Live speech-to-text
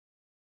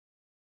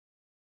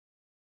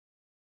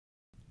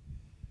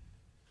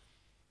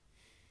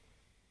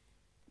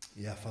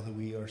Yeah, Father,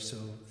 we are so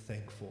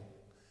thankful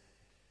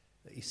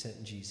that you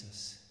sent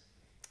Jesus.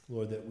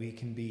 Lord, that we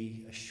can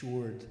be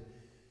assured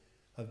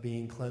of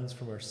being cleansed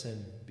from our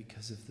sin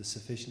because of the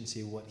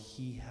sufficiency of what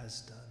he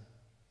has done.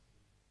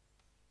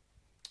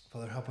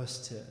 Father, help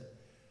us to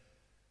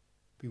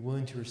be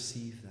willing to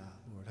receive that,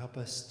 Lord. Help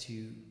us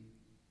to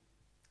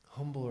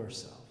humble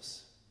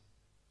ourselves,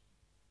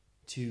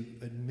 to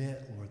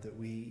admit, Lord, that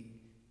we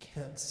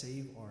can't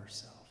save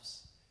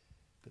ourselves,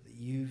 but that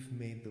you've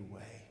made the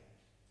way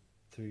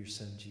through your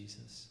Son,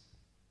 Jesus.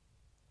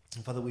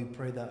 And Father, we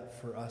pray that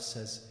for us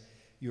as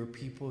your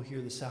people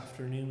here this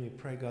afternoon. We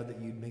pray, God, that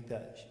you'd make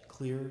that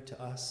clear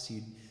to us.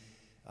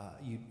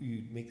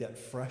 You'd make that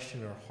fresh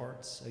in our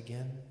hearts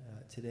again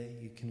today.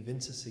 You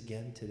convince us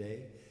again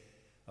today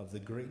of the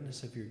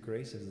greatness of your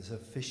grace, of the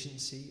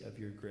sufficiency of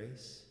your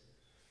grace.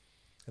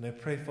 And I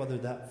pray, Father,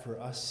 that for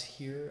us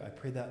here. I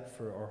pray that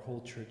for our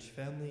whole church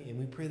family. And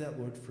we pray that,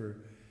 Lord, for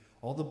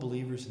all the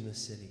believers in the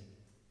city.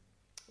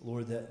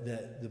 Lord, that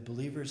the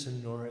believers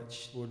in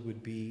Norwich, Lord,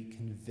 would be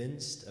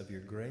convinced of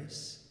your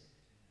grace.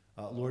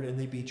 Lord, and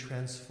they be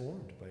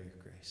transformed by your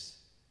grace.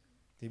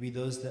 They be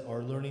those that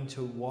are learning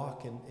to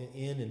walk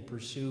in and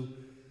pursue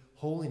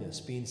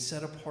holiness, being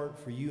set apart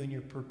for you and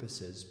your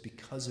purposes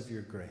because of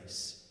your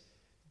grace.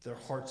 Their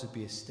hearts would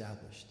be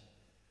established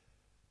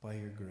by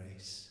your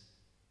grace.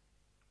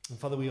 And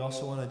Father, we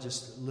also want to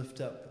just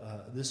lift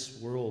up this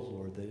world,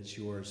 Lord, that it's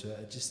yours.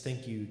 Just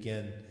thank you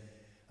again,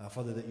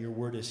 Father, that your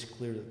word is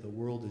clear, that the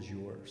world is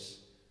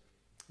yours.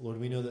 Lord,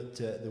 we know that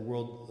the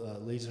world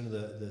lays under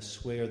the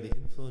sway or the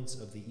influence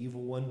of the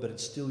evil one, but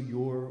it's still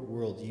your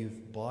world.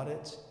 You've bought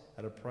it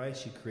at a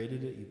price. You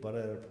created it. You bought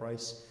it at a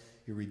price.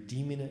 You're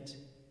redeeming it.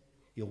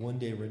 You'll one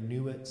day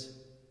renew it.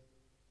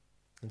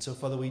 And so,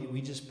 Father,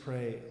 we just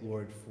pray,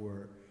 Lord,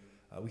 for,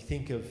 we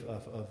think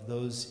of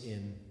those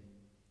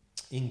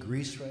in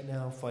Greece right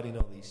now fighting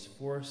all these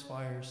forest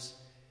fires,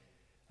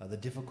 the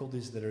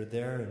difficulties that are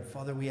there. And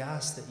Father, we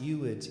ask that you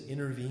would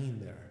intervene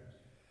there.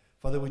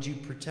 Father, would you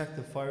protect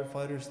the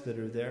firefighters that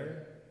are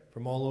there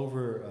from all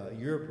over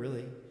Europe,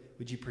 really?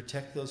 Would you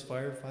protect those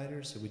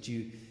firefighters? Would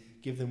you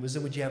give them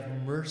wisdom? Would you have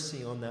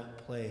mercy on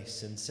that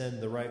place and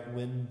send the right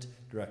wind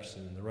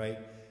direction and the right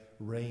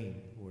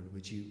rain, Lord?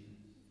 Would you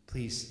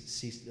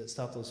please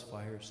stop those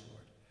fires,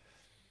 Lord?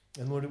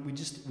 And Lord,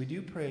 we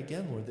do pray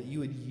again, Lord, that you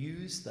would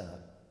use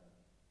that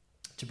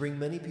to bring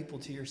many people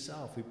to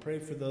yourself. We pray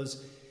for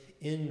those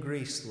in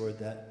Greece, Lord,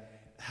 that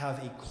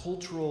have a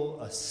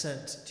cultural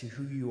assent to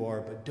who you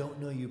are, but don't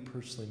know you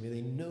personally. May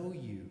they know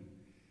you.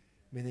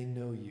 May they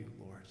know you,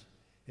 Lord.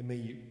 And may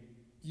you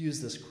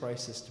use this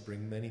crisis to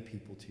bring many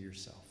people to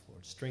yourself,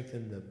 Lord.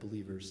 Strengthen the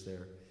believers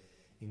there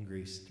in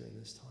Greece during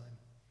this time.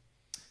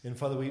 And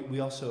Father,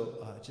 we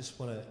also just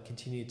want to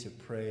continue to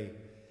pray,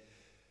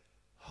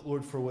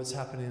 Lord, for what's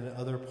happening in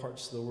other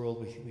parts of the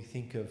world. We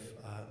think of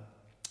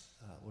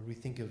Lord, we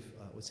think of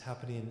what's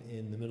happening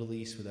in the Middle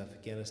East with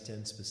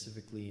Afghanistan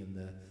specifically and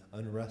the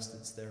unrest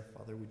that's there.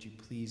 Father, would you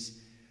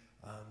please,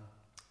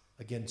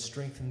 again,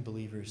 strengthen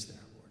believers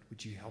there, Lord?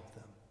 Would you help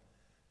them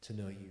to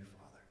know you,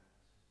 Father?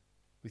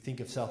 We think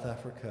of South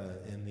Africa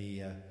and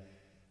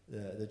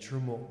the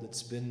turmoil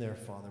that's been there,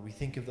 Father. We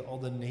think of all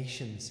the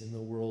nations in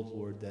the world,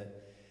 Lord,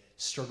 that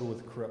struggle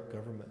with corrupt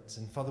governments.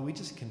 And Father, we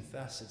just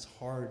confess it's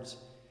hard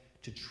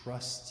to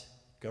trust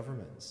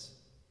governments.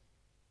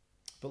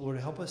 But Lord,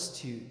 help us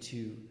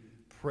to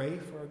pray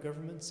for our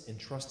governments and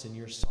trust in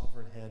your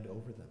sovereign hand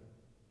over them.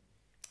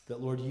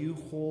 That, Lord, you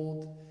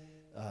hold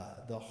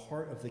the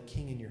heart of the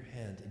king in your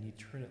hand and you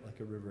turn it like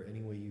a river any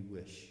way you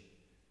wish.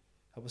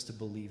 Help us to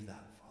believe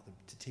that, Father,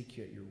 to take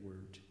you at your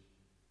word.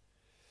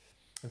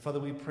 And Father,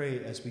 we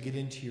pray as we get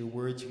into your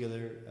word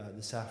together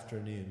this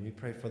afternoon, we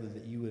pray, Father,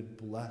 that you would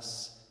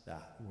bless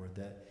that, Lord,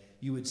 that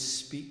you would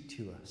speak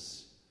to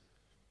us,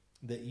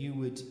 that you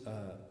would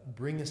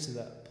bring us to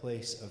that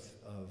place of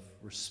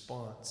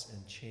response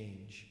and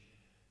change.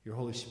 Your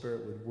Holy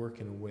Spirit would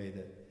work in a way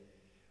that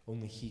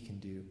only he can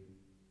do.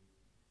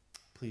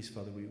 Please,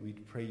 Father, we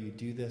pray you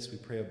do this. We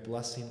pray a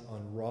blessing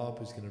on Rob,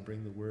 who's going to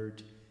bring the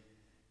word.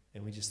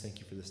 And we just thank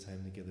you for this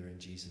time together in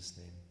Jesus'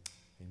 name.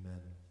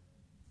 Amen.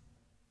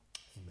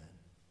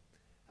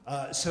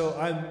 Amen. So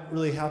I'm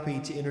really happy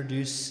to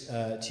introduce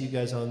to you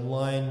guys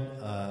online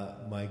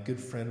my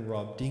good friend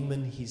Rob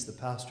Dingman. He's the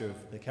pastor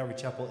of the Calvary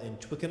Chapel in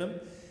Twickenham.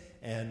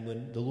 And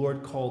when the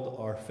Lord called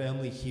our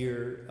family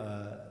here,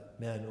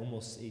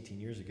 almost 18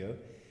 years ago,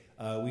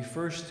 we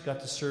first got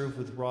to serve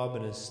with Rob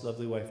and his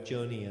lovely wife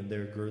Joni and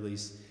their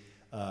girlies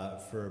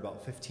for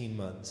about 15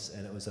 months.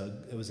 And it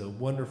was a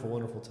wonderful,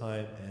 wonderful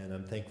time. And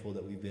I'm thankful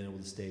that we've been able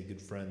to stay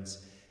good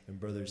friends and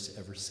brothers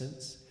ever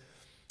since.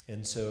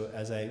 And so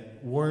as I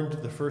warned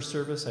the first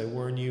service, I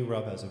warn you,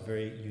 Rob has a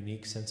very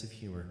unique sense of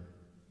humor.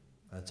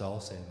 That's all I'll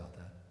say about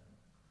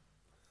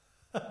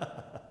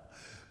that.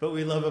 But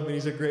we love him, and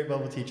he's a great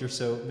Bible teacher,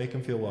 so make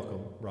him feel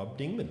welcome. Rob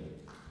Dingman.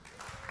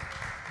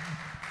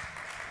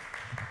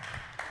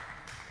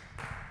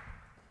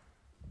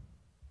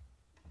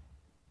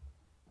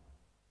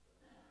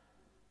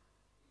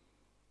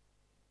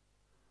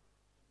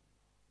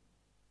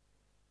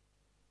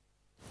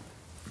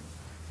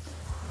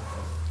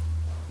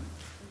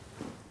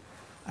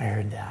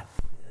 mind that.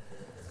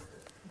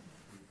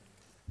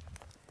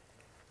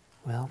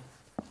 Well,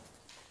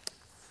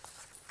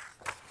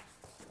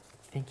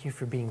 thank you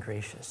for being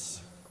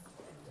gracious.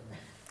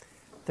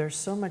 There's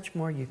so much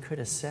more you could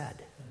have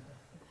said,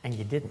 and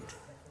you didn't.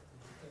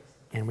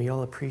 And we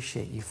all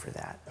appreciate you for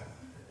that.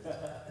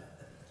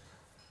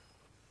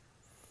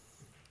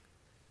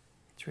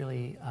 It's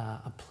really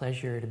a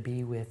pleasure to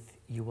be with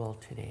you all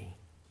today,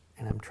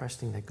 and I'm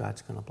trusting that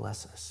God's going to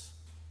bless us.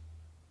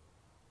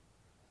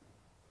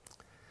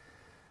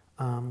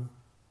 I'm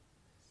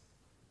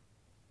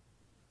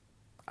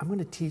going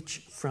to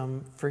teach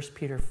from 1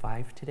 Peter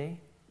 5 today,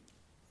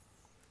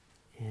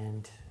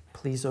 and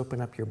please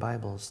open up your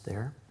Bibles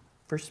there.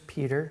 1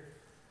 Peter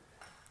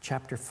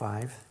chapter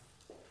 5.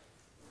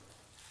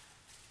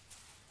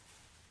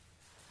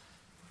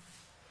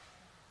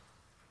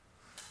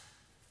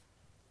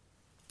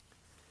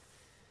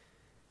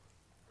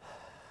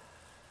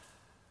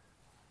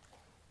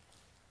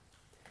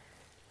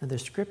 Now, the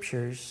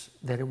scriptures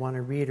that I want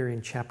to read are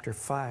in chapter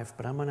 5,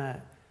 but I'm going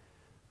to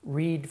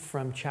read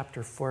from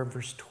chapter 4,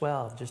 verse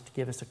 12, just to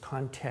give us a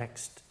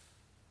context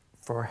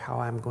for how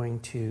I'm going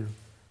to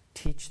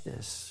teach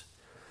this.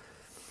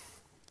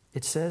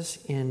 It says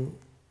in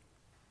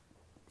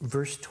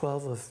verse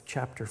 12 of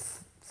chapter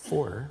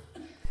 4,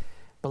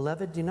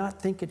 "Beloved, do not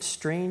think it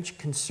strange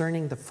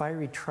concerning the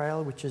fiery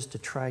trial which is to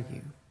try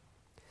you,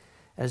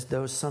 as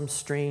though some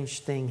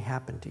strange thing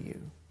happened to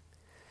you.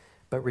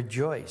 But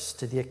rejoice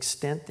to the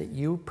extent that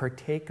you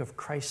partake of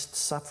Christ's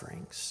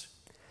sufferings,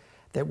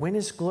 that when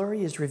his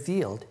glory is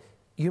revealed,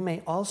 you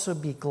may also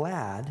be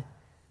glad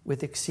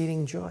with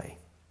exceeding joy.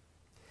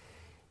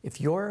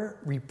 If you're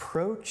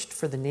reproached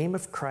for the name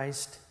of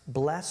Christ,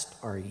 blessed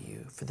are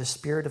you, for the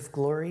Spirit of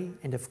glory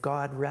and of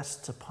God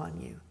rests upon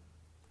you.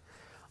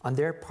 On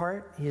their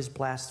part, he is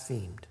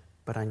blasphemed,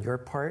 but on your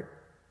part,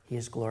 he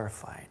is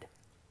glorified.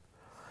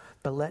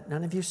 But let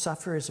none of you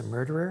suffer as a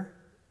murderer,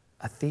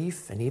 a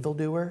thief, an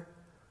evildoer,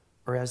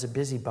 or as a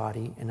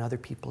busybody in other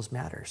people's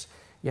matters.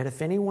 Yet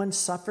if anyone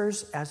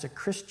suffers as a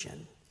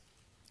Christian,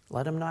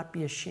 let him not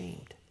be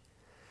ashamed,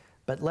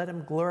 but let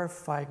him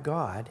glorify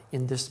God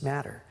in this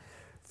matter.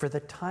 For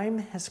the time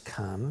has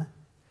come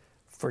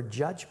for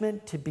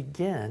judgment to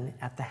begin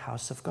at the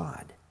house of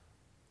God.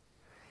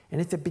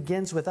 And if it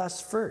begins with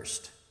us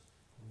first,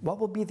 what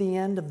will be the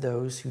end of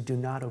those who do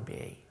not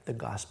obey the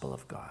gospel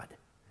of God?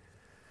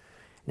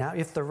 Now,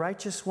 if the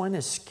righteous one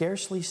is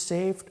scarcely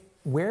saved,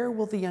 where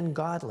will the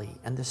ungodly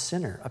and the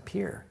sinner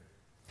appear?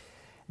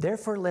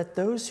 Therefore, let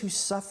those who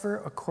suffer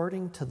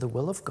according to the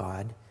will of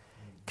God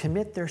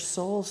commit their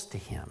souls to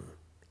him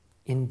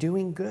in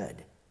doing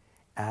good,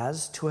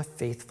 as to a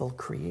faithful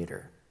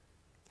Creator.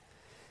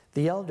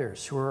 The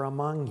elders who are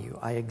among you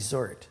I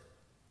exhort,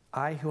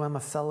 I who am a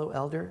fellow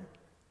elder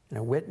and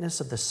a witness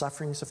of the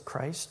sufferings of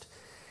Christ,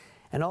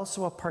 and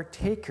also a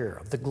partaker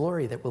of the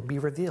glory that will be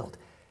revealed.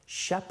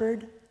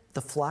 Shepherd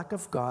the flock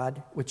of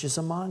God which is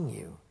among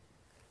you,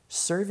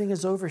 serving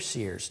as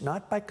overseers,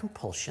 not by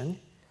compulsion,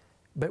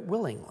 but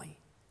willingly,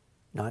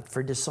 not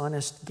for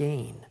dishonest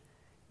gain,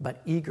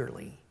 but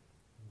eagerly,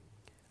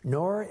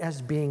 nor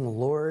as being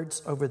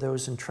lords over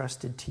those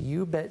entrusted to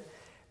you, but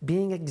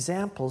being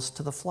examples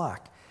to the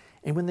flock.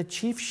 And when the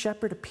chief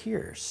shepherd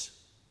appears,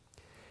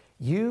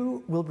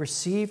 you will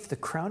receive the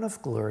crown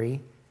of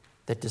glory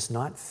that does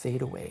not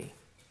fade away.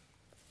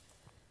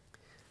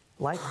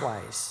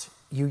 Likewise,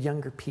 you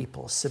younger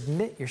people,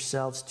 submit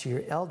yourselves to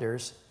your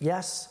elders.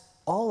 Yes,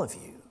 all of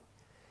you.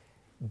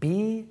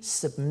 Be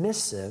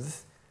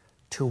submissive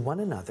to one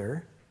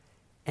another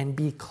and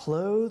be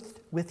clothed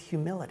with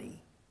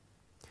humility.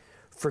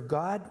 For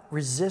God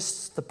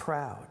resists the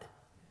proud,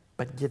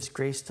 but gives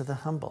grace to the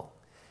humble.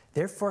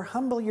 Therefore,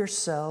 humble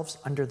yourselves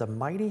under the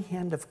mighty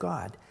hand of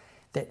God,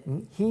 that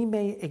he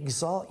may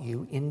exalt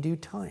you in due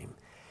time,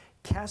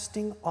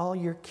 casting all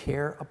your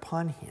care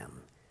upon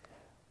him,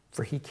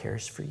 for he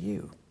cares for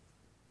you."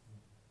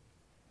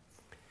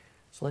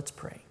 So let's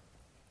pray.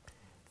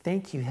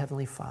 Thank you,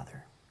 Heavenly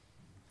Father,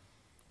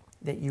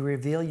 that you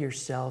reveal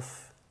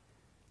yourself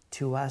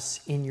to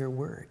us in your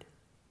word.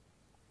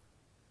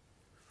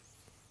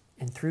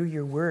 And through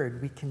your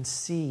word, we can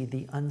see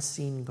the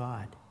unseen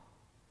God.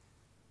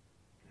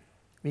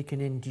 We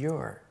can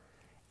endure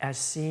as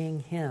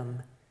seeing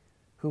him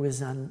who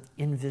is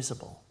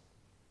invisible.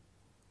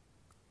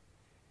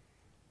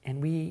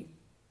 And we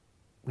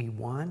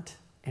want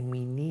and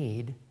we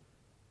need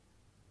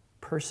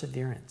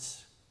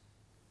perseverance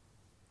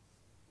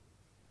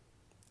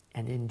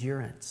and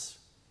endurance.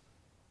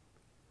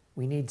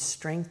 We need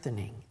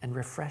strengthening and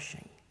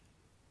refreshing.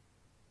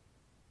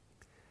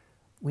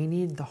 We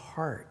need the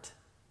heart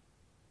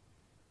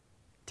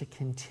to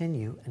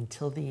continue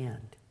until the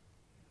end.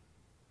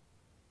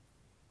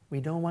 We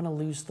don't want to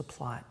lose the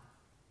plot.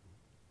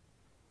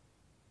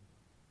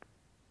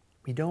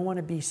 We don't want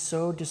to be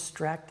so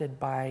distracted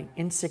by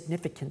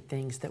insignificant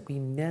things that we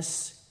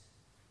miss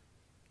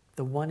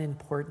the one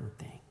important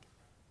thing.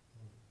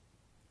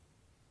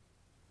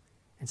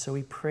 And so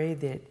we pray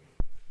that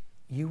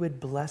you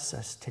would bless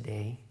us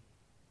today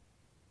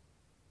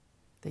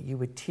that you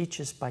would teach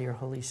us by your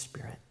Holy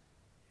Spirit,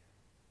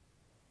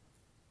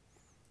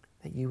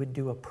 that you would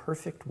do a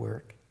perfect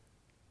work,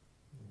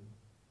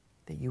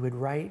 that you would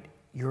write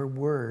your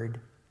word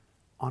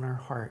on our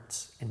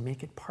hearts and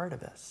make it part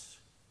of us.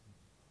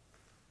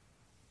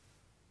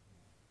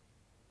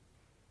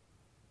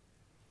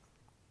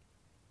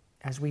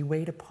 As we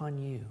wait upon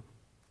you,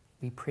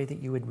 we pray that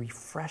you would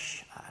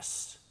refresh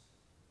us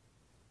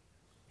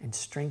and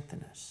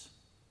strengthen us.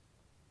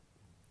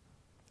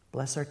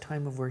 Bless our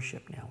time of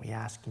worship now, we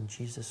ask in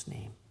Jesus'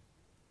 name.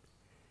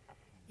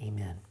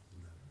 Amen.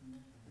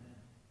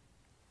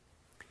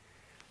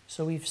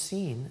 So we've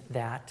seen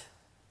that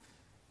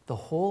the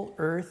whole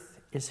earth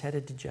is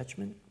headed to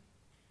judgment.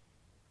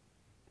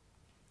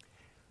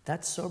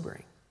 That's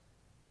sobering.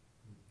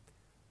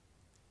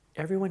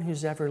 Everyone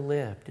who's ever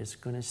lived is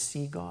going to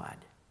see God,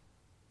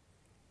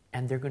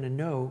 and they're going to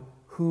know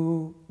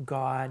who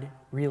God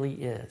really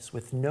is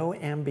with no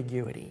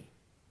ambiguity.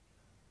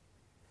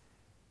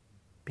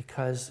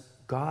 Because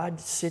God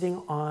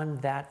sitting on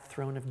that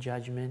throne of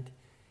judgment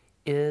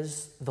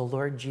is the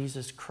Lord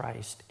Jesus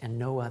Christ and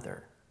no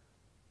other.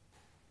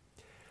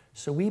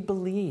 So we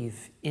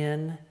believe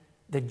in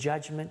the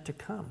judgment to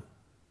come.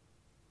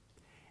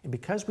 And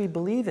because we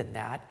believe in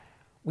that,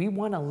 we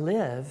want to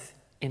live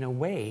in a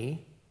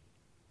way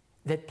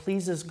that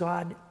pleases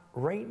God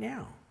right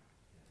now.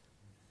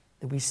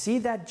 That we see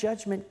that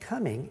judgment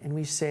coming and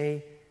we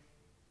say,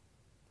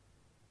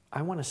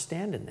 I want to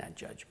stand in that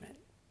judgment.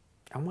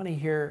 I want to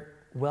hear,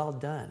 well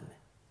done,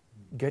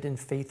 good and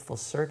faithful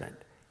servant.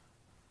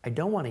 I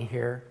don't want to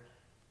hear,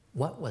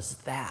 what was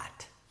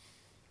that?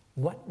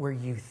 What were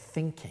you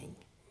thinking?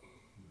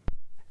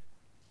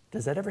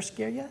 Does that ever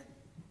scare you?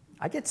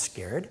 I get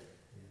scared.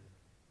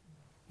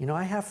 You know,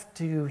 I have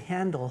to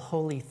handle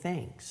holy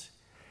things.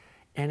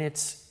 And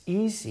it's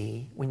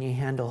easy when you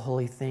handle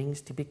holy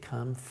things to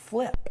become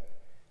flip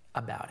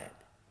about it.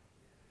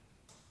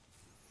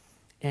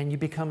 And you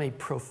become a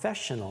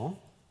professional,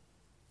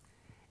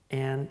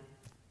 and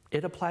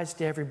it applies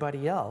to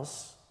everybody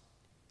else,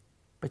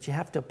 but you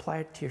have to apply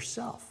it to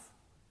yourself,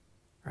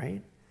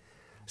 right?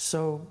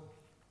 So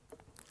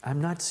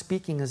I'm not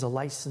speaking as a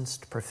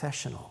licensed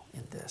professional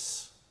in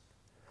this.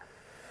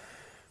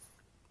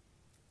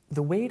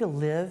 The way to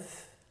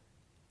live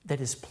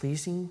that is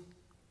pleasing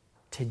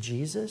to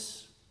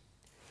Jesus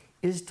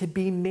is to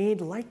be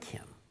made like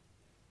him,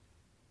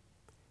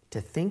 to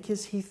think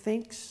as he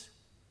thinks,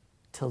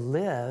 to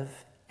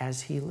live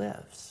as he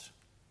lives.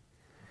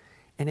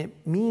 And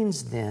it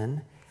means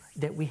then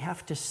that we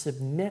have to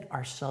submit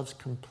ourselves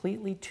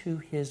completely to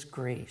his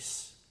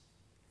grace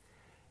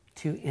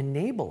to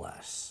enable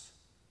us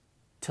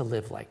to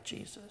live like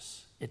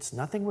Jesus. It's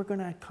nothing we're going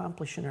to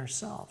accomplish in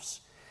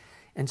ourselves.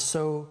 And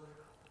so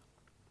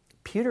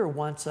Peter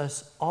wants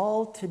us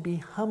all to be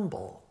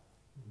humble.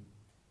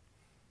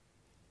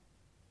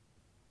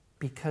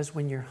 Because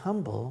when you're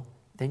humble,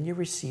 then you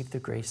receive the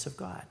grace of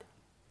God.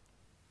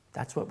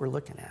 That's what we're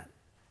looking at.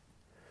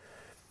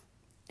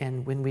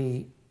 And when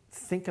we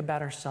think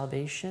about our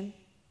salvation,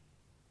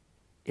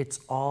 it's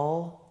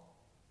all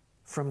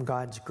from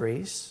God's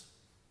grace.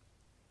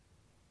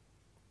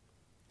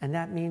 And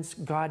that means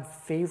God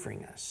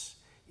favoring us.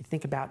 You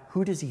think about,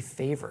 who does he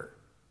favor?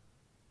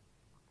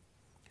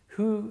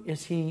 Who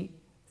is he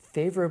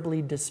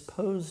favorably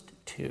disposed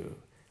to?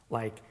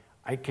 Like,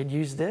 I could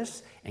use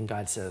this, and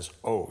God says,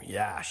 oh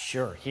yeah,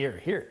 sure,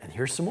 here, and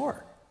here's some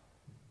more.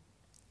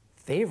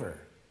 Favor.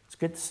 It's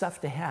good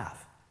stuff to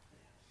have.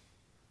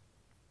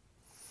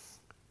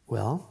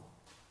 Well,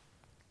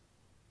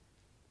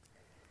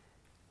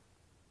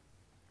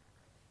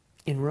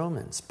 in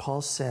Romans,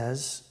 Paul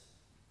says,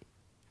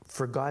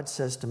 for God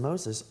says to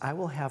Moses, I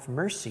will have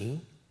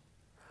mercy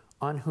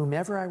on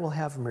whomever I will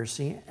have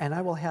mercy, and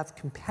I will have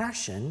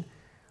compassion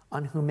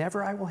on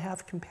whomever I will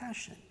have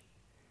compassion.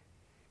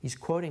 He's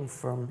quoting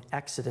from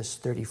Exodus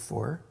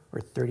 34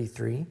 or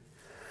 33.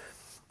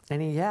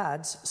 And he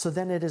adds, so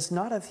then it is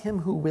not of him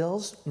who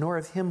wills, nor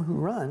of him who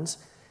runs,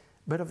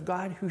 but of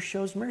God who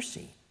shows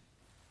mercy.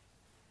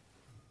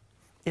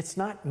 It's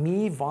not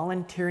me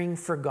volunteering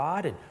for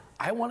God and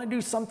I want to do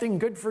something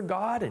good for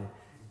God. And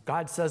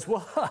God says,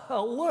 well,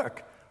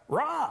 look,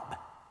 Rob,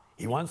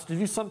 he wants to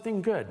do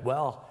something good.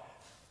 Well,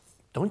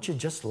 don't you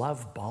just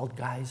love bald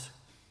guys?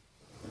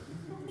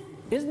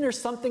 Isn't there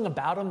something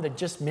about them that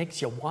just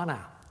makes you want to?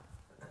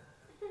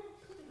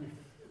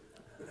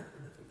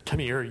 Come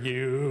here,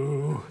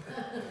 you.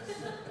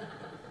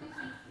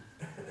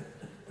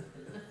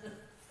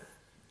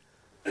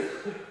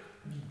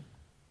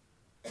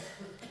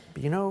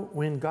 But you know,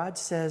 when God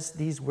says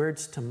these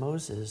words to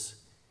Moses,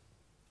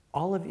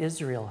 all of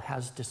Israel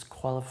has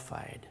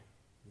disqualified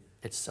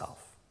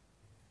itself.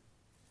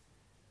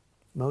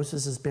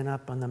 Moses has been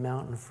up on the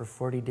mountain for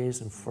 40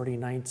 days and 40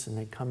 nights, and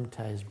they come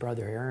to his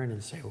brother Aaron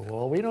and say,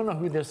 well, we don't know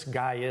who this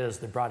guy is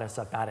that brought us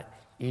up out of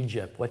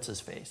Egypt. What's his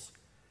face?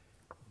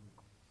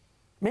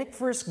 Make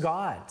first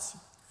gods.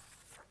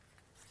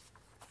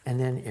 And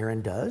then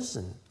Aaron does,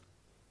 and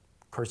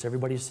of course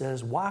everybody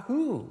says,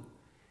 wahoo!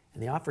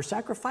 And they offer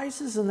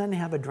sacrifices, and then they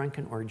have a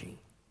drunken orgy.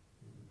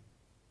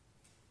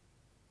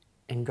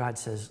 And God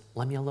says,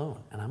 let me alone,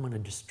 and I'm going to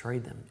destroy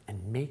them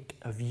and make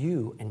of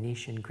you a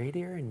nation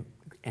greater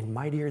and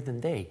mightier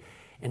than they.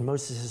 And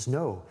Moses says,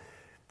 no,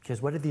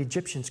 because what are the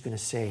Egyptians going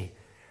to say?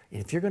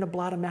 If you're going to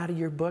blot them out of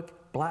your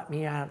book, blot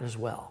me out as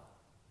well.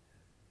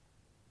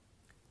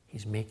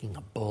 He's making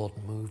a bold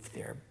move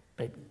there,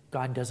 but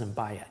God doesn't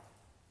buy it.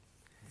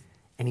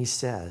 And he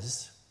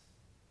says,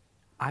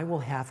 I will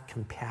have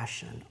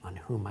compassion on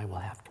whom I will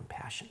have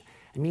compassion.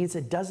 It means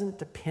it doesn't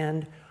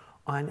depend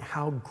on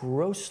how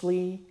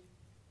grossly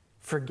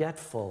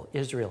forgetful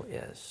Israel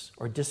is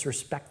or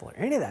disrespectful or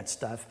any of that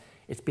stuff.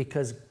 It's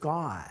because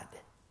God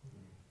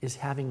is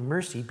having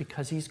mercy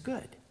because he's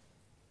good.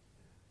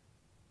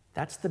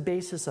 That's the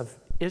basis of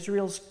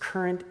Israel's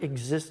current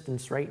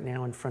existence right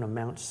now in front of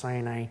Mount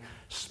Sinai,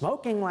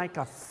 smoking like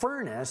a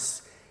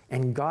furnace,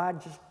 and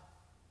God just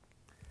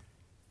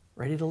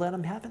ready to let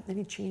them have it. Then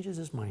he changes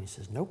his mind. He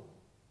says, nope,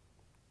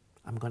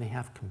 I'm going to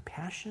have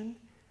compassion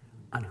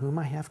on whom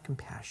I have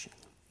compassion.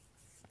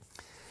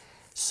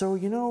 So,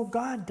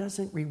 God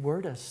doesn't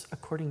reward us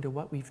according to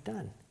what we've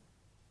done.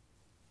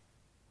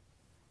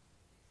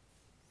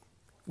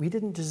 We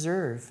didn't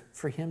deserve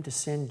for him to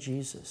send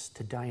Jesus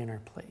to die in our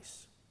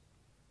place.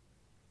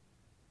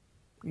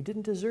 We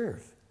didn't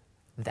deserve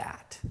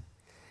that.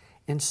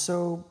 And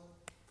so,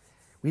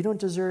 we don't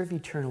deserve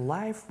eternal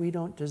life. We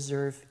don't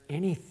deserve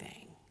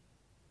anything.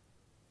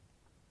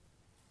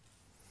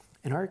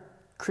 And our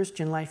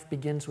Christian life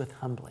begins with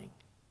humbling.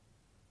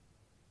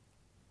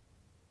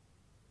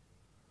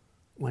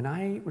 When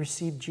I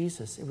received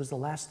Jesus, it was the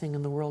last thing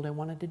in the world I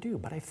wanted to do,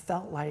 but I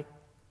felt like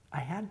I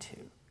had to.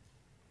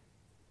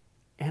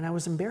 And I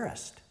was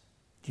embarrassed.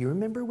 Do you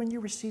remember when you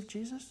received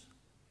Jesus?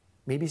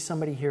 Maybe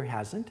somebody here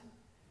hasn't.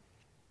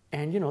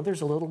 And,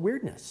 there's a little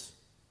weirdness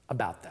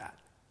about that.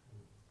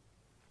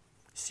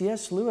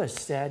 C.S. Lewis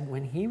said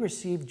when he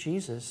received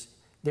Jesus,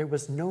 there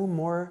was no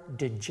more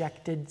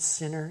dejected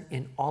sinner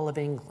in all of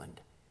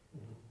England.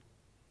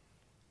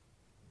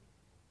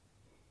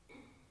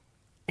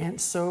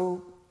 And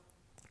so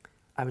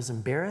I was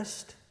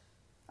embarrassed.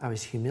 I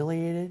was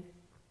humiliated.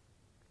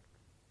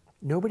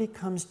 Nobody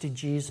comes to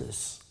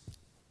Jesus.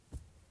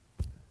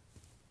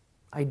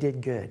 I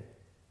did good.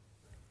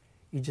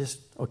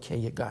 Okay,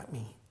 you got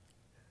me.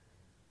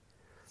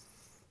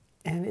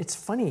 And it's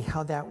funny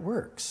how that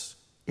works.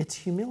 It's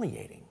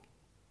humiliating.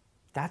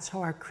 That's how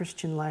our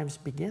Christian lives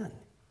begin.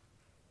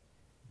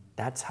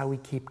 That's how we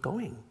keep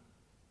going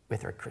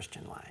with our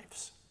Christian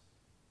lives.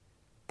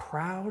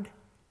 Proud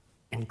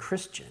and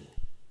Christian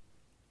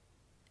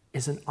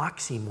is an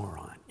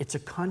oxymoron. It's a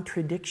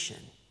contradiction.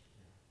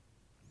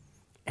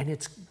 And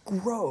it's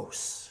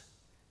gross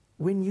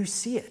when you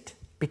see it,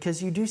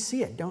 because you do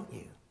see it, don't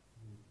you?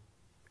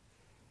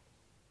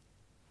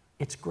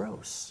 It's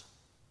gross.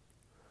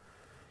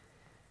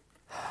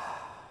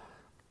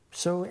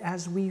 So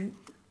as we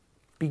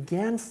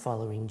began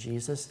following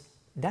Jesus,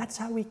 that's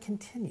how we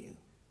continue.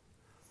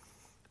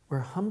 We're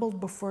humbled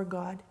before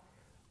God.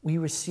 We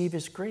receive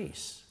his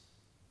grace.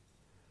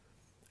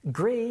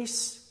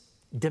 Grace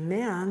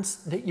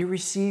demands that you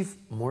receive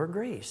more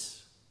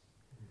grace.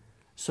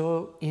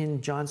 So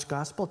in John's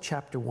Gospel,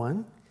 chapter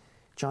 1,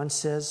 John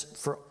says,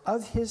 for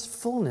of his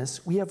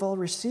fullness we have all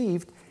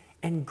received,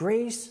 and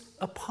grace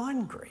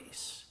upon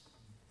grace.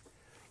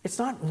 It's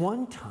not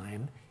one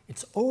time,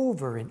 it's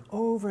over and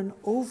over and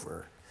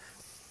over.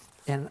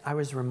 And I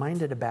was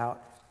reminded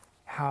about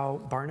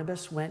how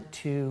Barnabas went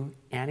to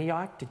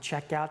Antioch to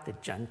check out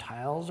that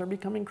Gentiles are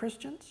becoming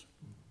Christians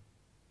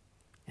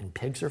and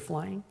pigs are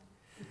flying.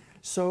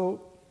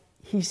 So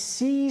he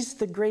sees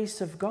the grace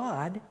of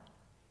God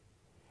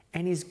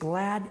and he's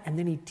glad, and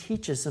then he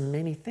teaches them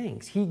many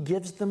things. He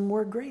gives them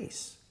more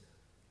grace.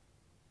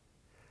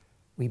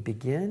 We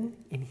begin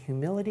in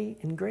humility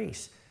and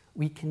grace.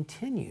 We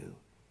continue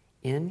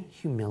in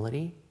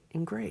humility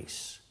and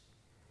grace.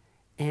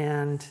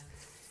 And,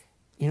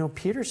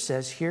 Peter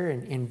says here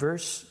in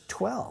verse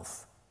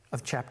 12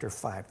 of chapter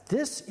 5,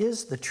 this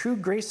is the true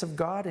grace of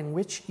God in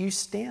which you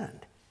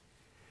stand.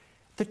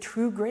 The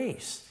true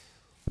grace.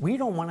 We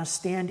don't want to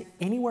stand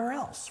anywhere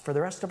else for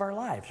the rest of our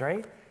lives,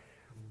 right?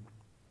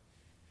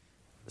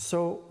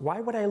 So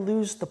why would I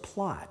lose the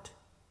plot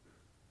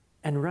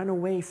and run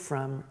away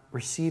from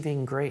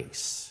receiving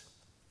grace?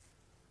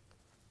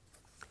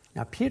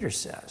 Now, Peter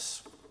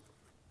says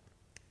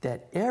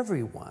that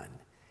everyone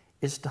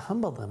is to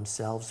humble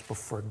themselves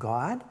before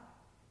God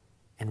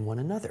and one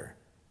another.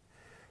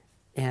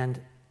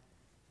 And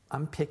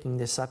I'm picking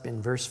this up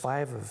in verse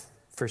 5 of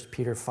 1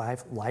 Peter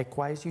 5.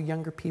 Likewise, you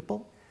younger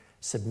people,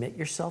 submit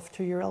yourself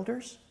to your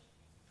elders.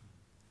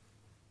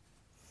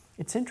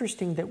 It's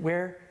interesting that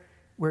where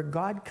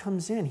God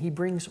comes in, he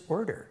brings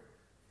order.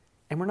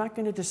 And we're not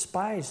going to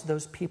despise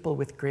those people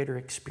with greater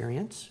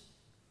experience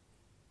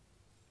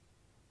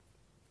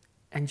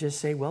and just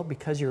say, well,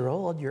 because you're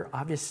old, you're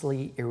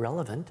obviously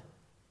irrelevant.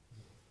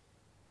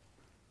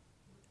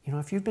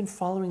 If you've been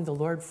following the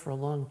Lord for a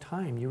long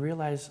time, you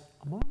realize,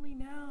 I'm only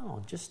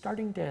now just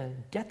starting to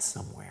get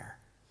somewhere.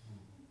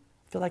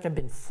 I feel like I've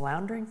been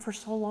floundering for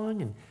so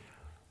long, and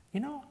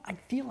I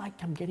feel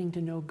like I'm getting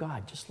to know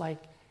God. Just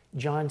like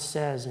John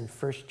says in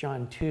 1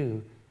 John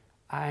 2,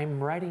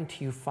 I'm writing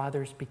to you,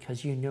 fathers,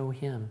 because you know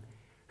him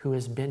who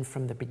has been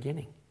from the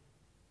beginning.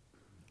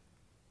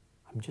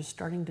 I'm just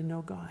starting to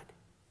know God.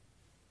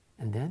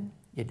 And then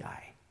you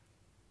die.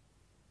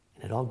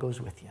 And it all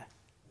goes with you.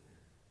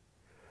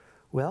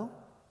 Well,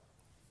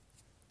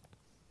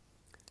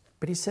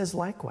 but he says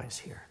likewise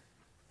here.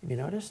 Have you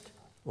noticed?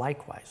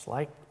 Likewise.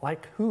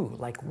 Like who?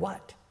 Like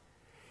what?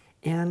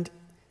 And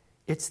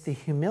it's the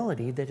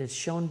humility that is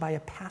shown by a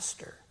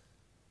pastor.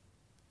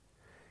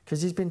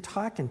 Because he's been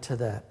talking to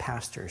the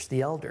pastors,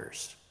 the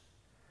elders.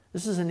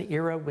 This is an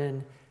era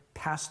when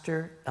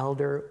pastor,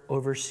 elder,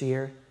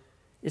 overseer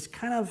is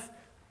kind of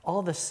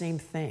all the same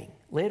thing.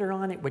 Later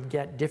on, it would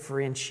get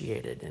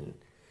differentiated, and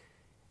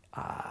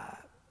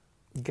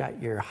you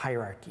got your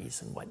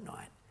hierarchies and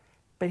whatnot.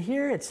 But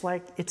here it's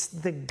like it's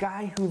the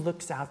guy who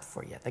looks out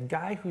for you, the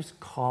guy who's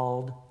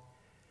called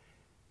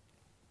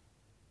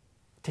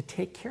to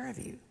take care of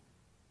you.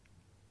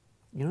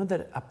 You know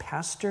that a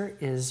pastor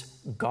is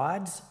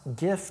God's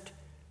gift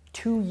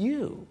to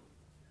you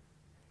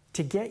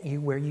to get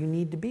you where you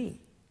need to be.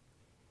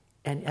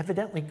 And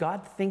evidently,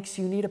 God thinks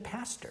you need a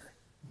pastor.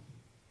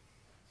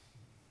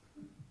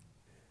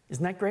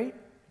 Isn't that great?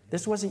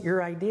 This wasn't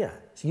your idea,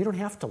 so you don't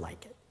have to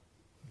like it.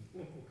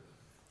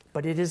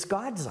 But it is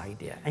God's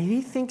idea, and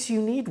he thinks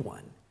you need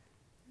one.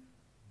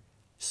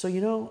 So,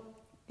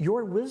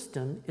 your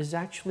wisdom is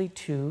actually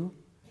to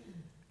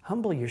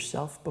humble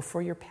yourself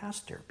before your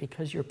pastor,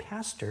 because your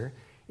pastor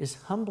is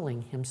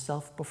humbling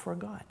himself before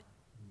God.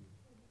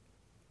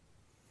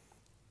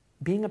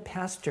 Being a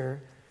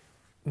pastor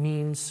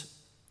means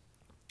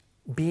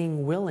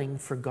being willing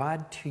for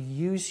God to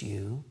use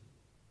you,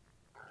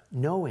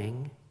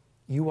 knowing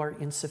you are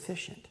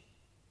insufficient.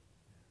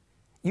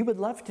 You would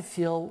love to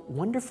feel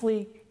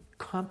wonderfully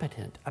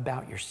competent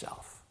about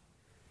yourself.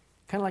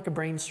 Kind of like a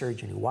brain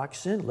surgeon who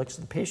walks in, looks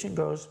at the patient,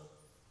 goes,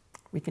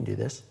 "We can do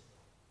this."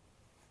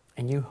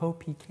 And you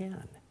hope he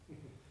can.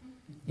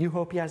 You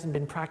hope he hasn't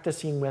been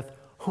practicing with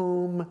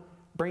home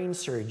brain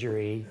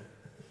surgery,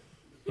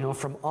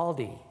 from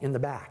Aldi in the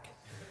back.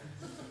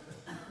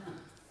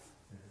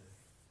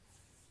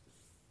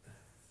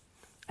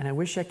 And I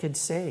wish I could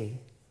say,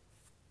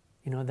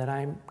 that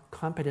I'm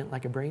competent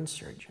like a brain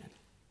surgeon.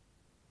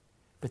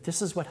 But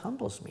this is what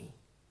humbles me,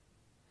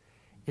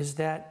 is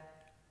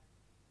that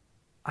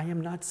I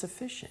am not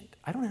sufficient.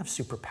 I don't have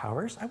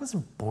superpowers. I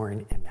wasn't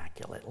born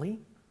immaculately.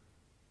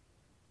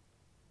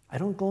 I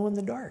don't glow in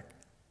the dark.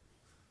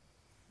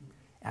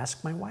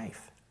 Ask my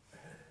wife.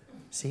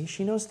 See,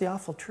 she knows the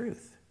awful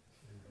truth.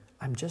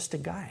 I'm just a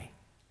guy.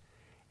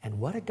 And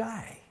what a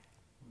guy.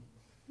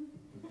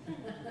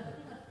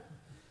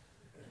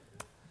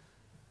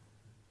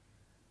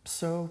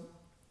 So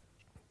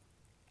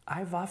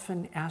I've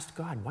often asked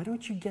God, why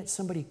don't you get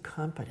somebody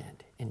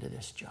competent into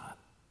this job?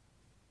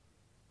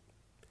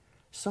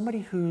 Somebody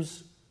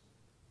who's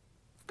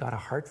got a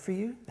heart for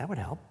you, that would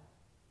help.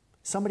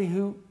 Somebody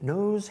who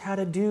knows how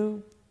to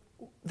do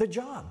the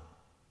job.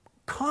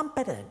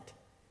 Competent.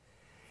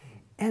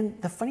 And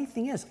the funny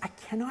thing is, I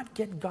cannot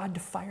get God to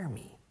fire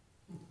me.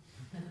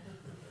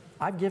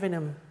 I've given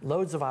him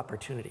loads of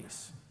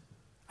opportunities.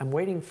 I'm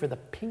waiting for the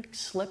pink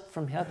slip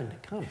from heaven to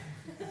come.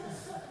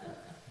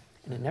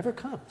 And it never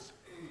comes.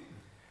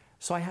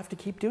 So I have to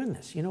keep doing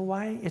this. You know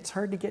why it's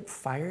hard to get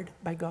fired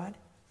by God?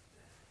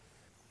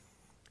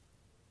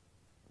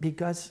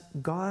 Because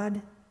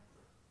God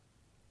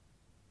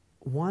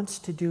wants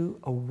to do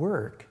a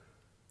work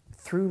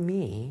through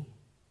me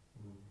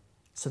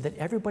so that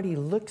everybody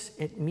looks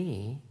at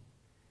me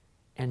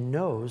and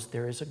knows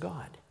there is a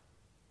God.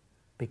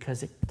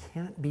 Because it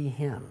can't be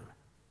him.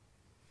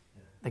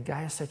 The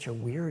guy is such a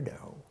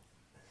weirdo.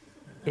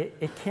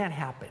 It can't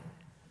happen.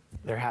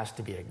 There has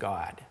to be a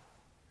God.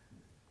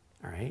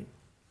 All right?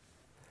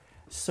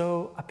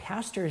 So a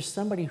pastor is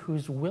somebody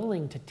who's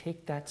willing to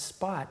take that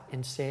spot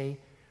and say,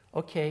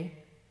 okay,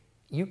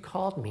 you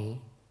called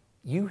me.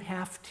 You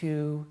have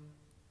to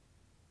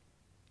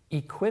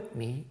equip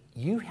me.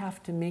 You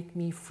have to make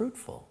me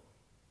fruitful.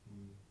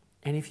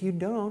 And if you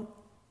don't,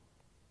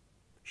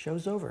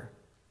 show's over.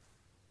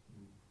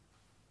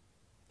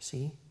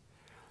 See?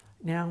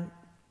 Now,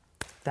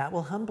 that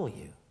will humble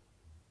you.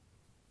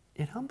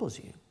 It humbles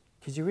you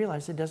because you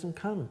realize it doesn't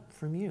come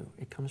from you.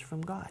 It comes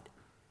from God.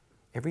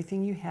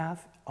 Everything you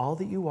have, all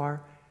that you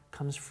are,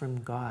 comes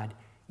from God.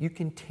 You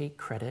can take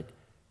credit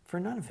for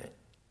none of it.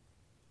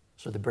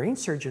 So the brain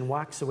surgeon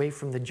walks away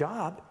from the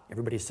job.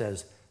 Everybody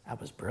says, that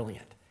was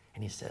brilliant.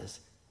 And he says,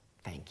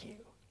 thank you.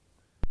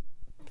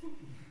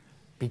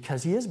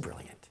 Because he is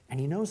brilliant and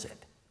he knows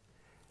it.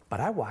 But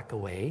I walk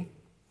away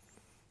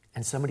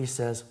and somebody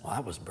says, well,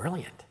 that was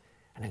brilliant.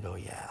 And I go,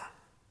 yeah,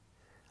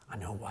 I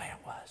know why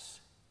it was.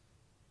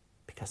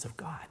 Because of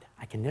God.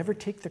 I can never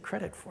take the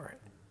credit for it.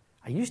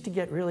 I used to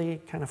get really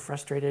kind of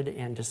frustrated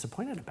and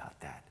disappointed about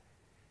that.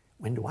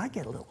 When do I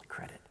get a little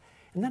credit?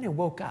 And then I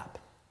woke up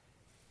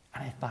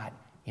and I thought,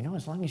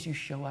 as long as you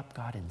show up,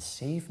 God, and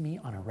save me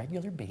on a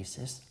regular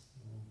basis,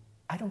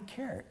 I don't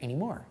care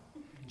anymore.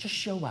 Just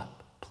show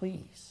up,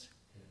 please.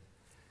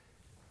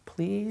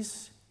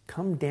 Please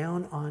come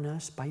down on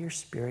us by your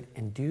Spirit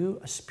and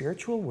do a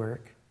spiritual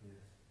work.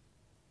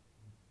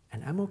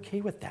 And I'm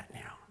okay with that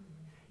now.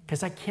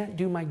 Because I can't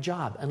do my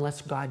job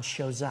unless God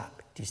shows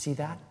up. Do you see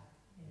that?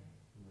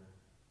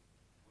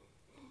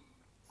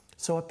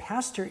 So a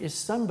pastor is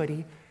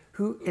somebody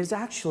who is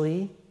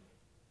actually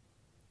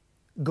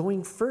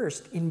going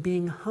first in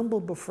being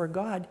humble before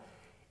God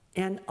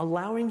and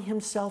allowing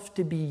himself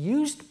to be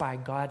used by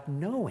God,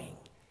 knowing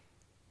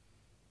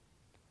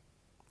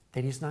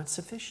that he's not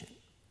sufficient.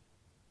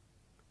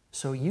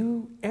 So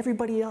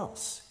everybody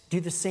else, do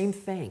the same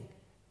thing.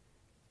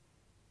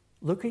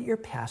 Look at your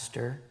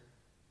pastor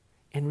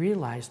and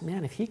realize,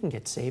 man, if he can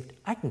get saved,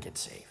 I can get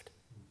saved.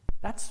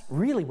 That's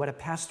really what a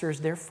pastor is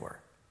there for.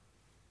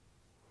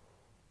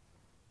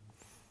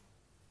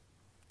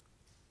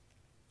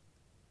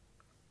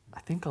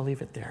 I think I'll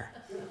leave it there.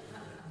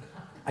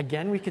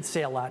 Again, we could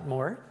say a lot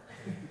more.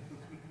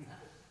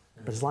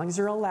 But as long as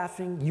they're all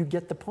laughing, you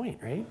get the point,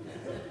 right?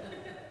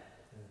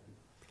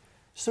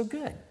 So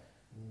good.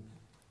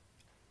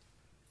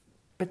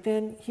 But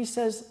then he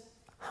says,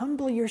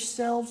 humble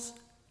yourselves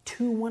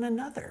to one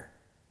another.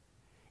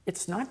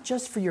 It's not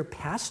just for your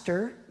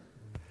pastor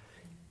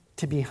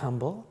to be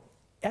humble.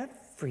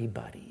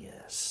 Everybody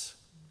is.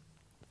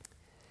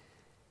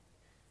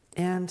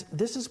 And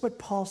this is what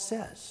Paul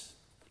says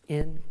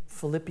in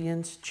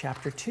Philippians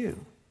chapter 2.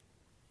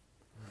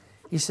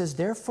 He says,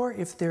 therefore,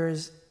 if there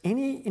is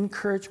any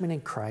encouragement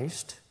in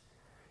Christ,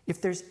 if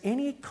there's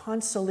any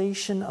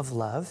consolation of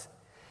love,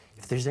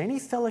 if there's any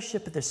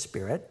fellowship of the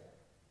Spirit,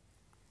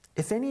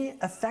 if any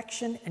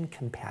affection and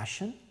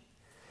compassion,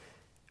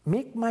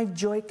 make my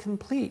joy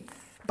complete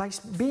by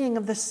being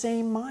of the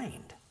same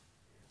mind,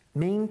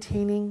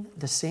 maintaining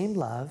the same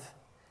love,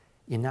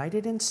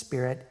 united in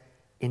spirit,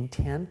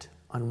 intent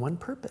on one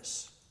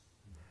purpose.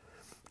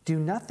 Do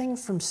nothing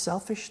from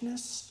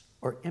selfishness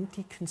or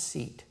empty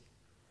conceit,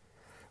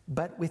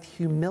 but with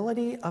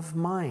humility of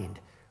mind,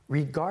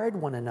 regard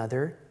one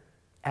another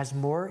as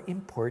more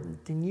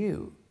important than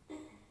you.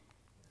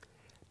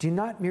 Do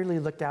not merely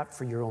look out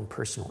for your own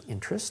personal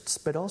interests,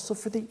 but also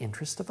for the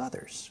interest of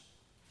others.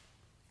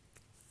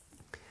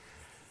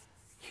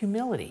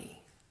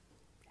 Humility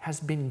has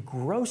been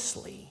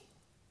grossly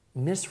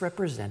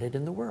misrepresented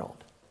in the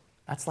world.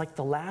 That's like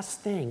the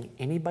last thing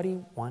anybody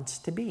wants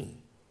to be.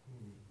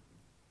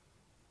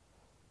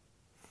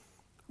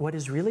 What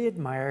is really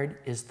admired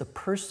is the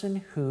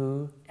person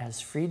who,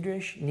 as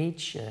Friedrich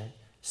Nietzsche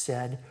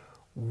said,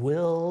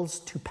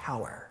 wills to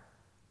power.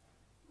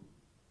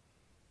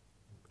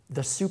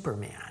 The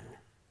Superman.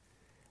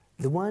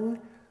 The one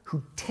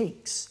who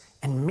takes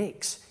and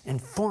makes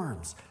and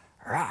forms.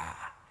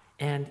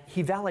 And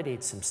he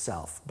validates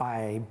himself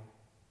by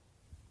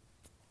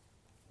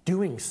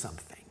doing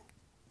something.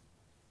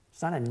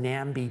 It's not a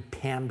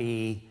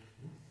namby-pamby,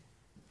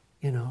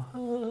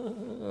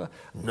 no,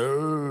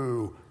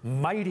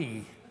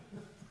 mighty.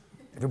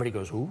 Everybody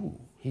goes, ooh,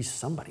 he's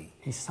somebody,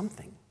 he's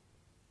something.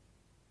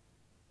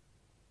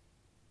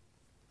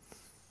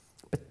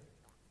 But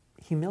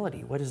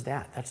humility, what is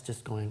that? That's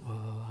just going,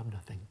 oh, I'm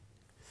nothing.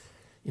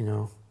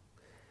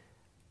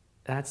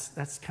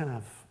 That's kind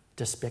of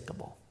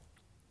despicable.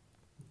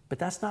 But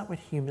that's not what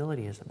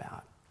humility is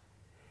about.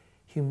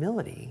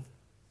 Humility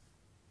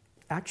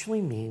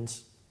actually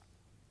means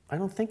I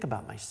don't think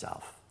about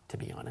myself, to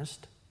be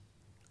honest.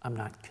 I'm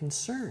not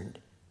concerned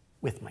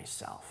with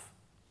myself.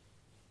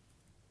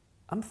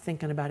 I'm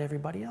thinking about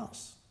everybody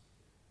else.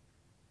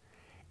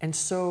 And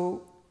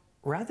so,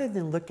 rather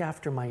than look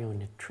after my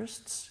own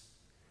interests,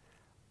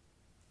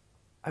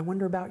 I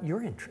wonder about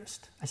your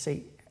interest. I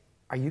say,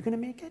 are you going to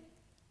make it?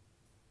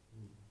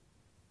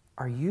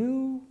 Are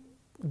you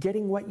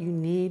getting what you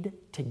need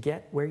to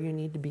get where you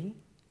need to be?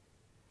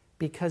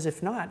 Because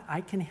if not,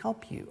 I can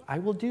help you. I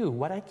will do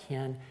what I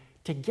can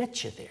to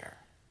get you there.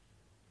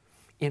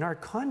 In our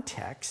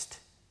context,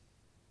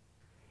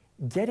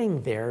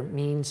 getting there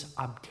means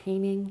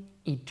obtaining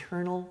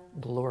eternal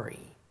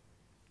glory.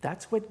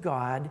 That's what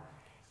God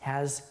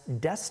has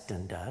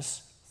destined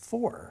us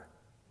for.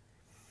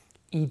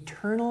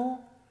 Eternal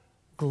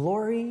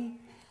glory,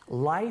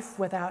 life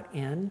without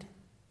end,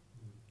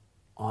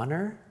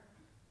 honor,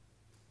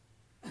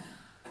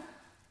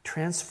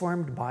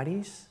 transformed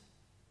bodies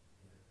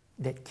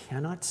that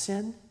cannot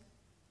sin.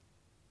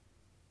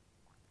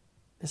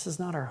 This is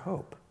not our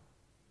hope,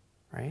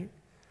 right?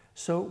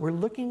 So we're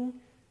looking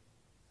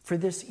for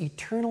this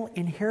eternal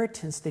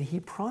inheritance that he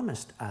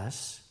promised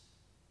us.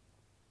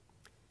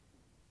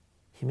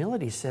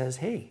 Humility says,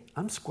 hey,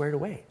 I'm squared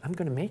away. I'm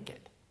going to make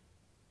it.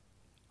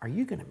 Are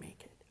you going to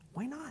make it?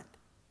 Why not?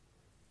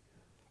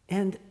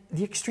 And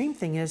the extreme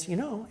thing is,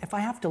 if I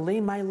have to lay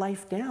my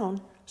life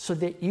down so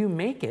that you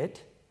make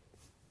it,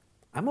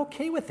 I'm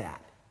okay with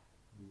that.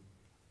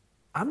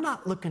 I'm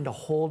not looking to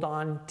hold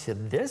on to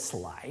this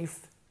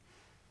life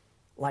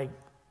like,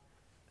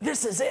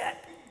 this is it.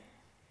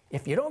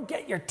 If you don't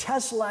get your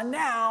Tesla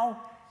now,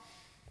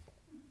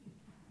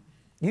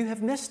 you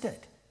have missed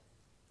it.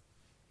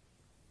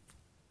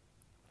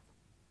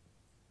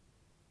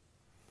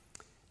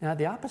 Now,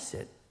 the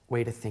opposite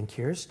way to think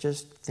here is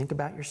just think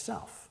about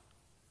yourself.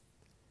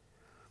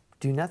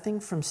 Do nothing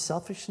from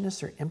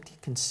selfishness or empty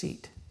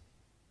conceit.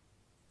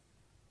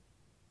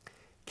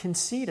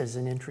 Conceit is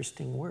an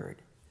interesting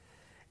word.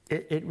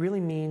 It really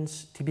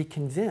means to be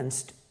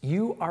convinced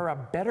you are a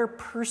better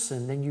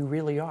person than you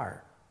really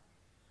are.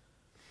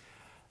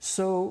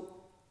 So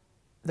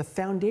the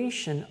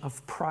foundation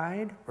of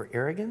pride or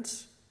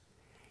arrogance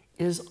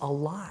is a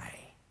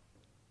lie.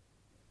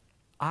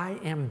 I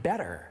am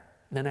better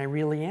than I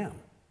really am.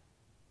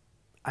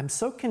 I'm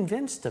so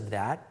convinced of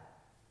that,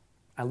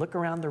 I look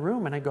around the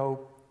room and I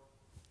go,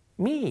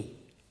 me,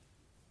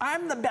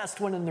 I'm the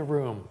best one in the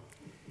room.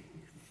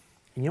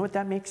 And you know what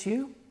that makes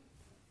you?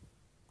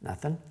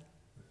 Nothing.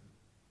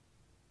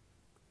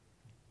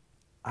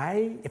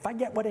 If I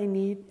get what I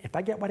need, if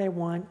I get what I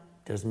want,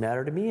 doesn't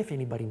matter to me if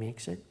anybody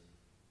makes it.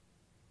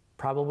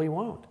 Probably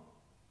won't.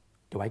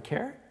 Do I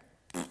care?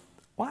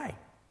 Why?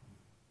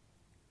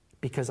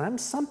 Because I'm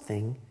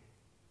something,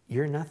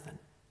 you're nothing.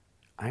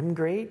 I'm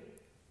great,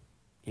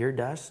 you're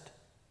dust.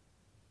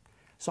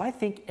 So I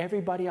think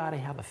everybody ought to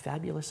have a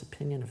fabulous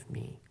opinion of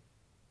me.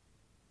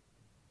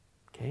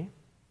 Okay?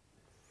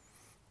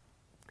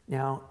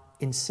 Now,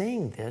 in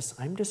saying this,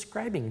 I'm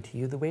describing to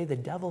you the way the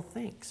devil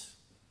thinks.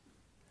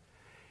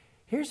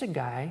 Here's a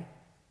guy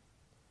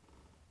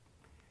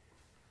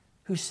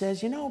who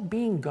says,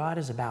 being God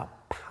is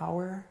about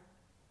power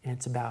and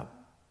it's about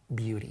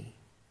beauty.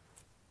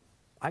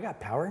 I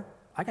got power,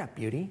 I got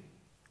beauty.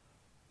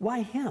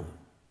 Why him?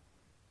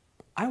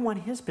 I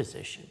want his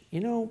position.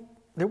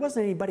 There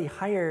wasn't anybody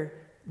higher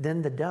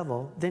than the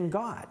devil, than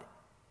God.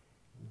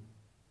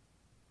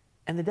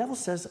 And the devil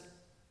says,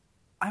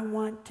 I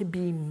want to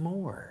be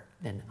more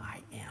than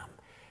I am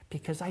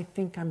because I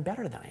think I'm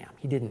better than I am.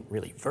 He didn't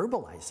really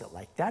verbalize it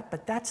like that,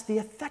 but that's the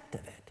effect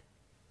of it.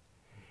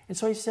 And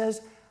so he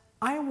says,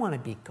 I want to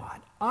be God.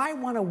 I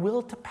want a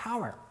will to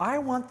power. I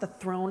want the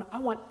throne. I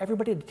want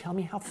everybody to tell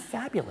me how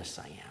fabulous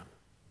I am.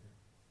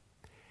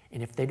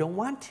 And if they don't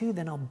want to,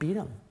 then I'll beat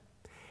them.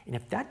 And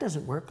if that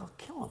doesn't work, I'll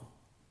kill them.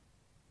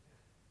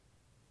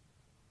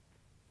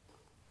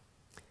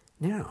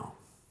 Now,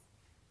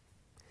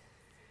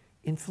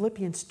 in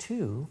Philippians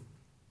 2,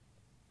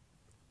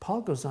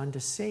 Paul goes on to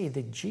say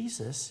that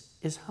Jesus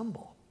is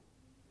humble.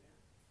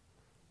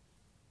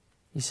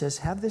 He says,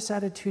 have this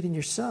attitude in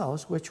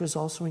yourselves, which was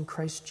also in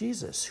Christ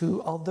Jesus,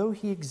 who, although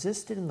he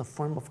existed in the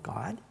form of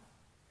God,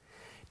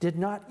 did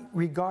not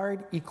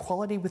regard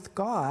equality with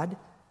God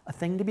a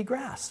thing to be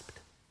grasped,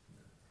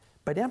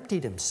 but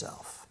emptied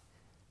himself,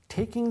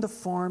 taking the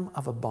form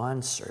of a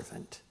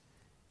bondservant,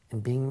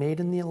 and being made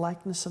in the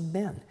likeness of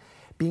men.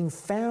 Being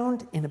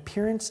found in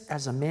appearance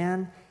as a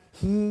man,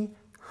 he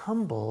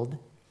humbled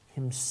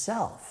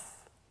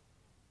himself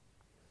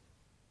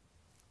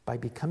by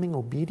becoming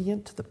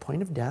obedient to the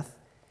point of death,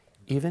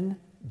 even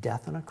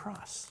death on a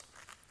cross.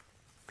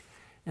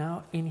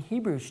 Now, in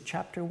Hebrews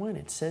chapter 1,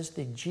 it says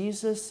that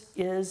Jesus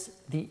is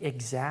the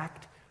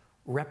exact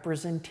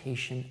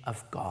representation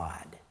of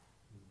God.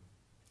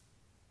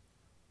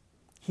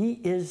 He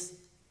is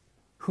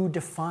who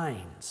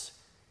defines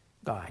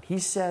God. He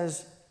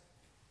says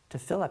to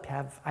Philip,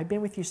 have I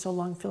been with you so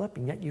long, Philip,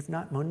 and yet you've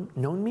not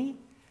known me?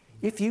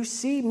 If you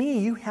see me,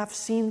 you have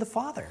seen the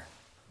Father.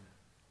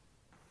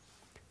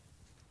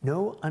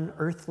 No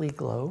unearthly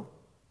glow,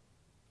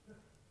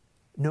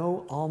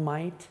 no all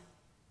might,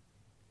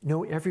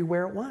 no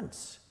everywhere at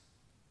once.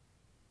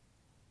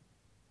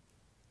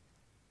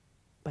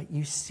 But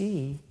you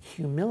see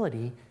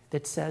humility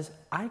that says,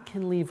 I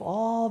can leave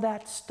all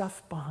that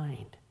stuff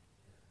behind.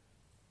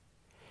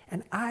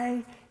 And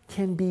I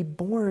can be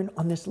born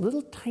on this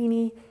little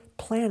tiny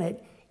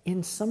planet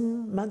in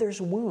some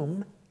mother's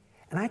womb,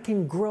 and I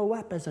can grow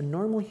up as a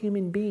normal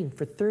human being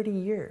for 30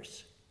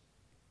 years.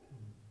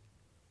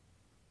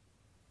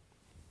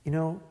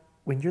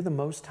 When you're the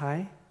Most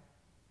High,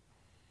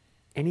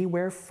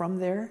 anywhere from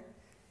there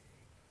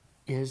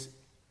is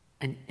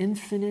an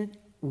infinite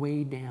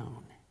way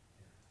down.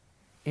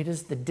 It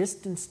is the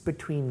distance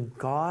between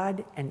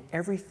God and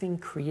everything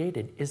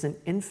created is an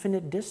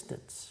infinite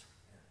distance.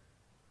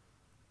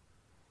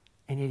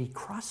 And yet he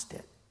crossed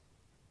it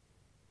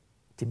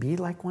to be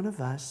like one of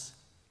us.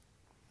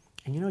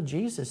 And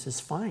Jesus is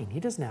fine. He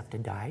doesn't have to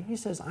die. He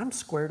says, I'm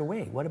squared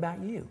away. What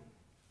about you?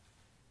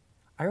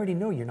 I already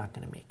know you're not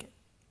going to make it.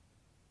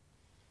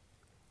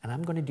 And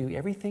I'm going to do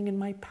everything in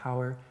my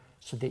power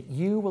so that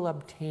you will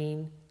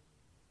obtain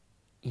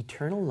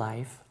eternal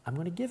life. I'm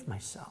going to give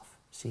myself.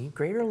 See,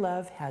 greater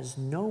love has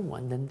no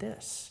one than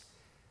this,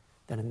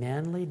 that a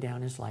man lay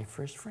down his life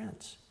for his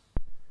friends.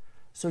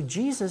 So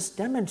Jesus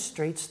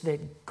demonstrates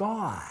that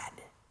God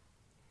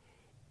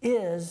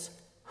is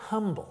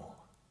humble.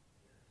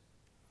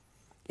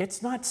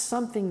 It's not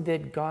something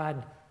that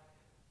God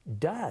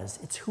does.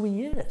 It's who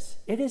he is.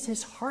 It is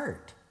his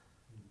heart.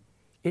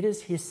 It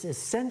is his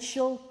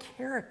essential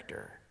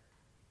character.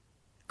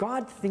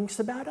 God thinks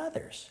about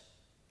others.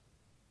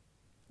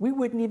 We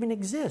wouldn't even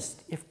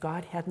exist if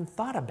God hadn't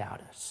thought about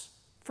us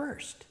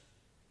first,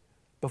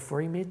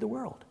 before he made the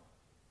world.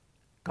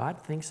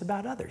 God thinks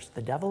about others.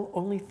 The devil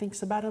only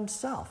thinks about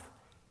himself.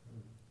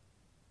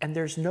 And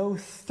there's no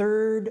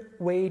third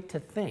way to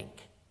think.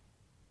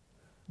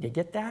 You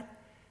get that?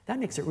 That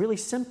makes it really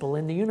simple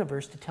in the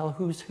universe to tell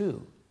who's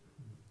who.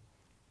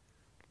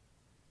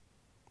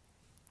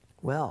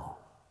 Well,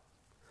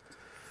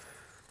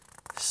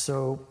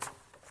 so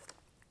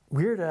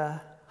we're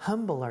to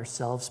humble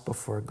ourselves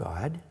before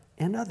God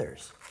and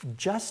others,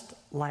 just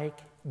like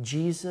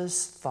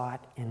Jesus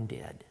thought and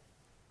did.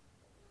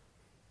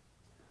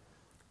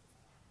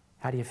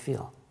 How do you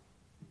feel?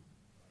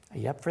 Are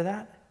you up for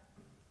that?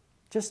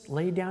 Just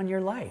lay down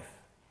your life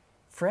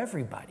for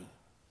everybody.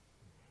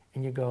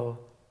 And you go,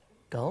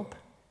 gulp.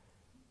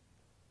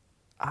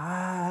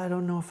 I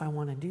don't know if I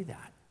want to do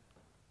that.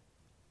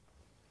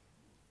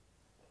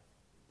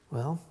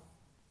 Well,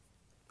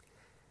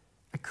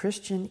 a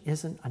Christian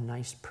isn't a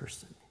nice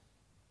person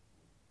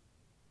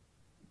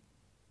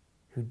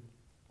who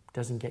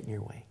doesn't get in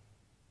your way.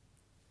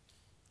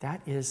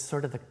 That is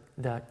sort of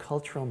the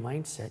cultural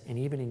mindset, and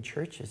even in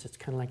churches, it's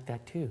kind of like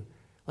that too.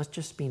 Let's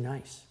just be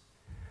nice.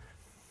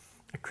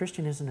 A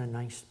Christian isn't a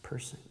nice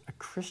person. A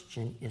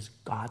Christian is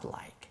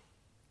godlike.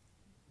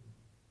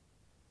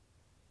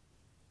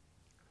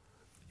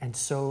 And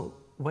so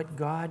what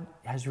God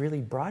has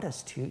really brought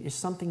us to is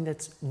something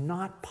that's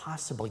not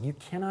possible. You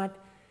cannot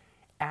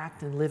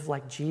act and live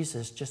like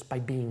Jesus just by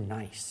being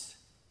nice.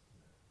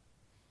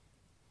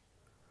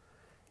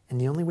 And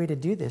the only way to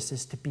do this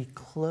is to be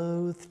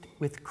clothed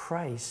with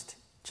Christ,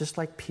 just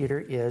like Peter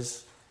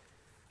is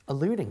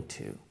alluding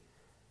to.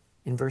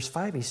 In verse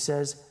 5, he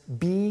says,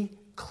 be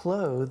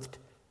clothed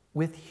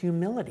with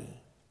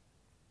humility.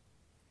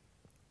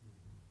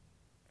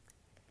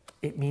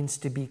 It means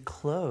to be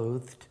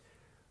clothed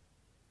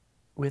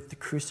with the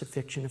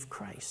crucifixion of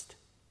Christ,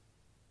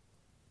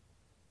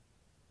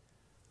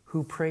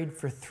 who prayed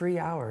for 3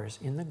 hours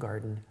in the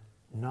garden,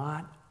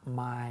 not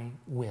my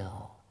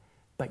will,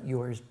 but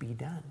yours be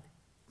done.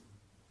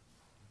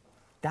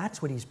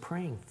 That's what he's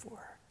praying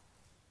for.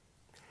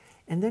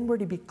 And then we're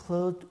to be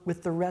clothed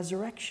with the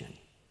resurrection.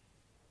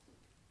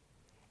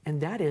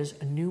 And that is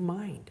a new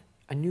mind,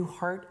 a new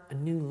heart, a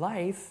new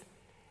life,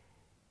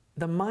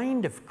 the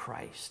mind of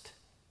Christ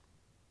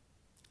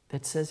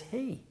that says,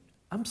 hey,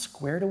 I'm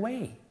squared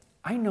away.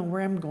 I know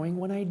where I'm going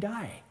when I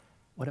die.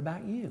 What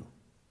about you?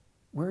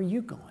 Where are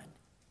you going?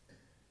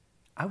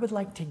 I would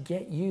like to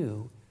get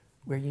you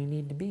where you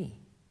need to be.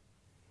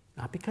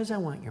 Not because I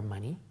want your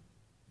money.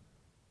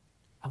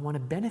 I want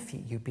to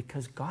benefit you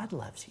because God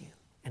loves you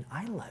and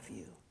I love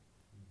you.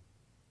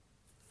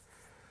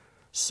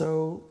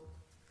 So,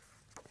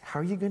 how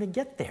are you going to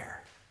get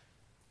there?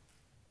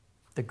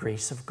 The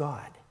grace of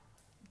God.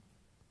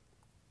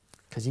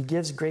 Because he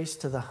gives grace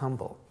to the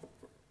humble.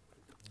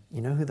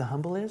 You know who the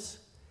humble is?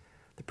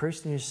 The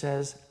person who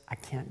says, I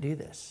can't do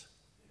this.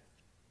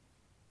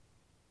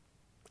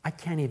 I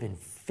can't even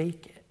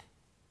fake it.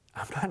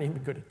 I'm not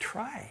even going to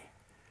try.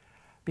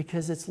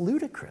 Because it's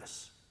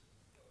ludicrous.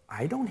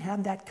 I don't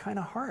have that kind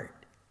of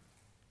heart.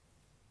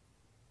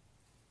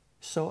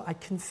 So I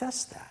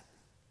confess that.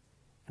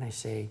 And I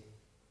say,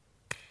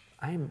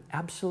 I am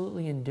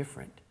absolutely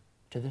indifferent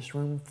to this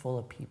room full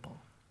of people.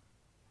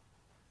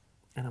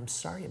 And I'm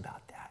sorry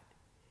about that.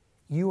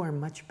 You are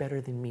much better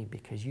than me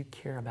because you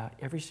care about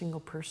every single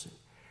person.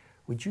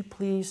 Would you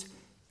please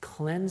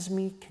cleanse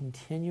me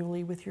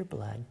continually with your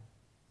blood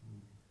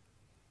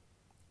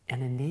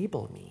and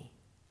enable me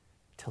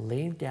to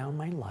lay down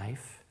my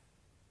life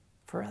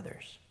for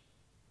others?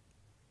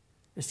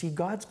 You see,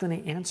 God's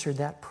going to answer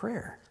that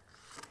prayer.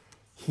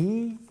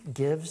 He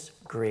gives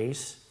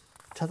grace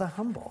to the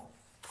humble.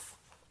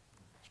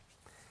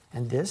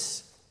 And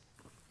this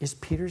is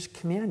Peter's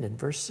command in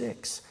verse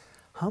 6.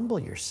 Humble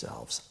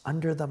yourselves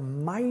under the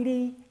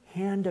mighty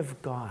hand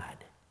of God,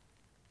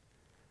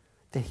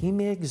 that he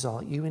may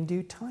exalt you in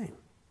due time.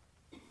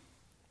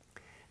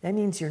 That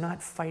means you're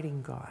not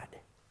fighting God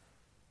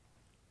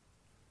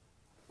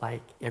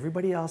like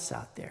everybody else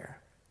out there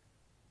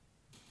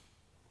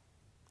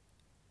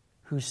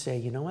who say,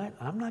 you know what,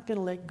 I'm not going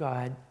to let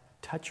God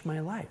touch my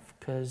life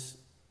because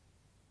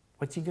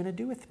what's he going to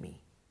do with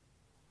me?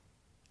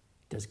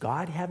 Does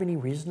God have any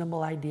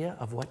reasonable idea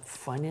of what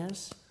fun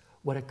is,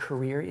 what a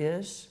career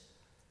is,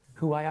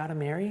 who I ought to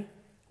marry,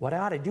 what I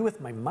ought to do with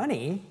my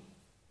money?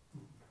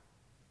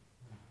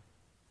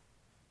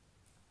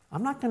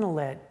 I'm not going to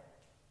let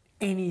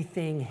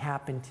anything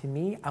happen to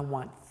me. I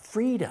want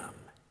freedom.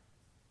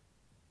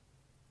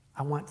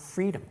 I want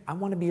freedom. I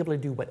want to be able to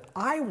do what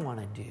I want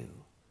to do.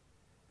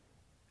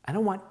 I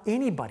don't want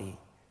anybody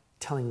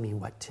telling me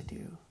what to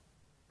do.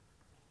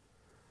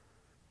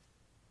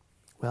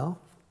 Well,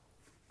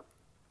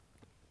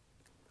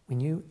 when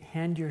you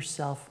hand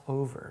yourself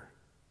over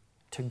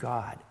to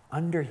God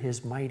under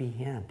his mighty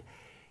hand,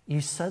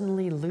 you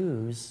suddenly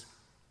lose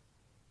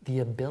the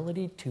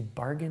ability to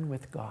bargain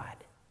with God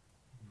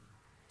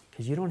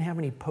because you don't have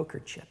any poker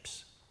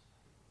chips.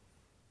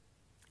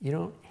 You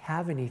don't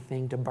have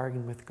anything to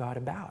bargain with God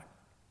about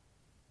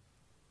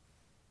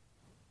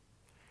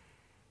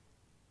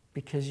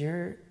because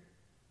you're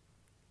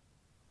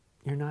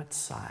You're not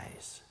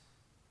size.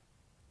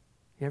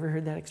 You ever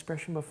heard that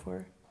expression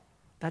before?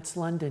 That's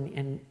London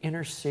in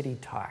inner city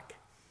talk.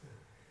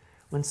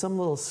 When some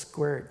little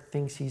squirt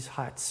thinks he's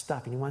hot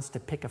stuff and he wants to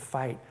pick a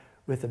fight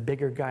with a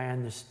bigger guy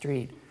on the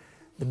street,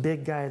 the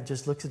big guy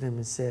just looks at him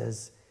and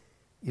says,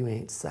 "You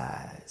ain't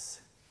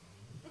size."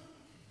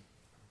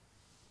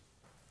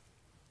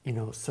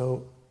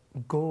 So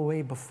go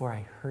away before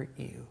I hurt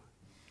you.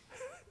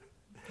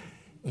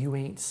 You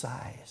ain't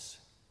size.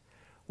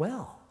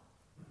 Well,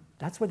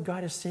 that's what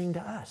God is saying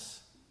to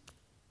us.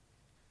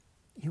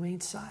 You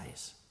ain't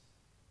size.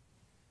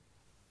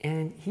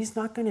 And he's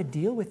not going to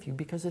deal with you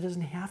because it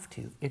doesn't have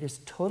to. It is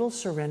total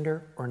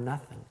surrender or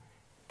nothing.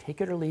 Take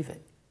it or leave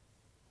it.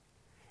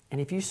 And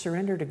if you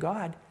surrender to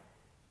God,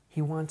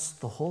 he wants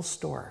the whole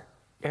store,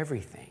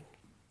 everything.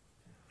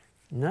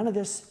 None of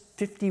this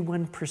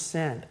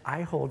 51%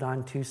 I hold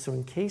on to, so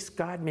in case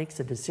God makes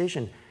a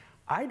decision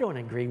I don't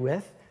agree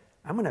with,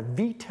 I'm going to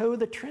veto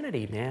the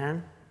Trinity,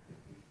 man.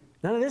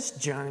 None of this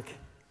junk.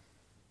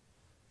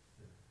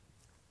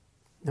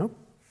 Nope.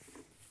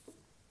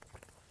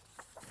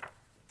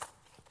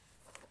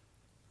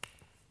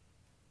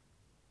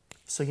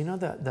 So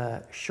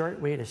the short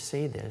way to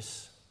say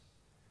this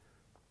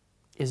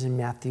is in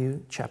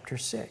Matthew chapter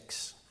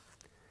 6.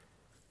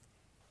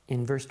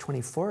 In verse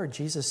 24,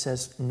 Jesus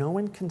says, "No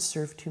one can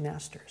serve two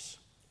masters.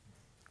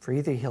 For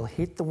either he'll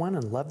hate the one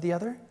and love the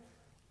other,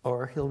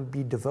 or he'll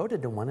be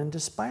devoted to one and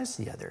despise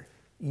the other.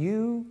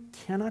 You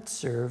cannot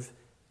serve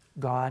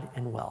God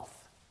and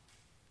wealth."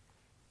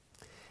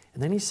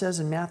 And then he says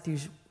in Matthew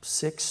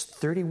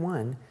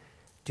 6:31,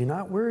 "Do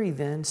not worry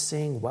then,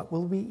 saying, what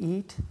will we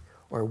eat?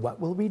 Or what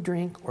will we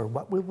drink? Or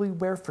what will we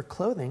wear for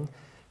clothing?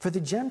 For the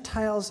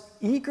Gentiles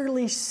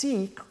eagerly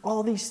seek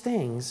all these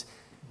things.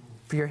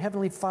 For your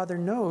heavenly Father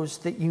knows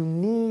that you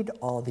need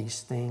all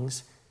these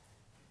things.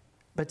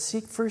 But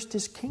seek first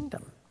his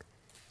kingdom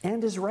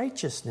and his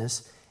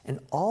righteousness,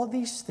 and all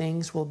these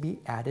things will be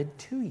added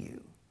to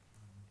you."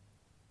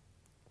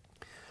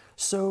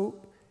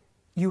 So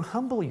you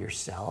humble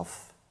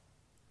yourself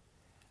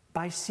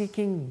by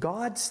seeking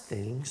God's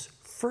things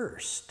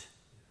first.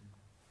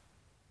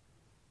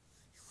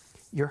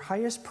 Your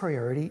highest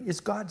priority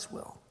is God's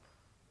will.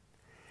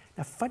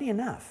 Now, funny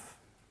enough,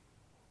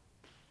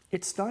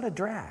 it's not a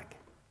drag.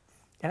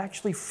 It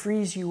actually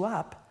frees you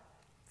up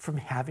from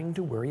having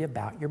to worry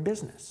about your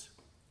business.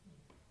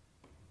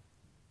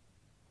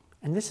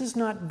 And this is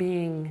not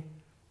being,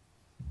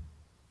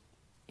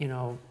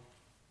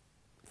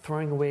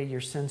 throwing away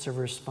your sense of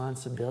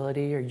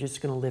responsibility or you're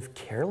just going to live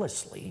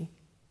carelessly.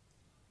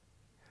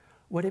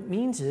 What it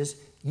means is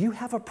you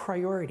have a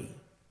priority.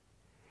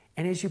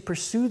 And as you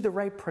pursue the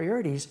right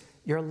priorities,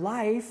 your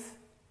life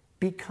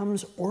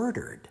becomes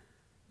ordered.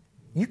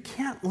 You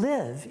can't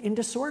live in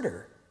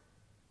disorder.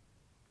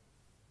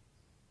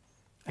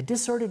 A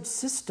disordered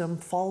system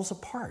falls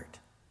apart.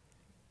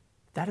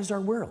 That is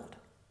our world.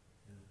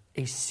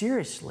 A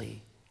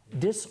seriously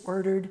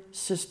disordered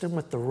system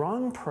with the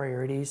wrong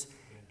priorities,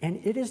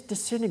 and it is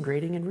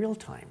disintegrating in real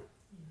time.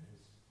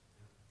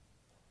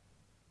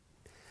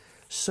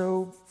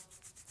 So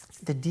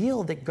the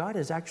deal that God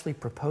is actually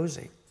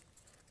proposing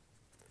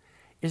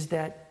is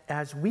that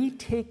as we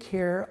take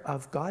care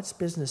of God's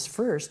business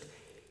first,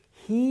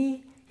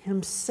 he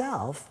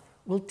himself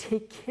will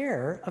take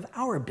care of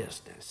our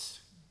business.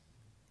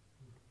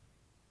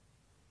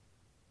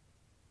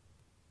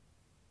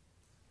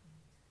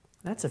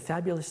 That's a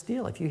fabulous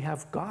deal if you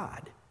have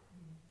God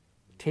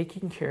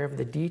taking care of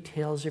the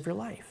details of your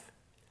life.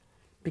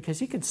 Because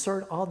he could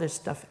sort all this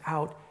stuff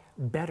out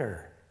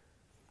better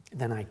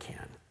than I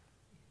can.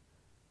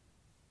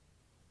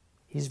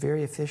 He's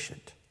very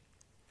efficient.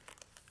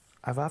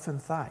 I've often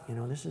thought,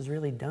 this is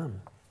really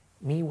dumb.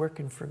 Me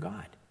working for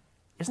God.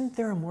 Isn't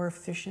there a more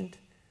efficient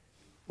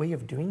way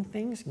of doing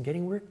things and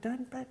getting work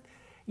done? But,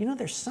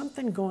 there's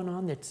something going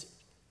on that's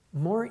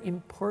more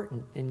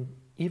important than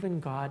even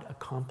God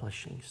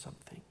accomplishing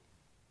something.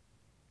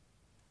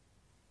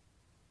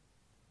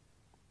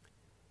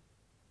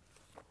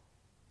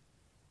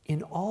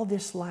 In all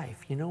this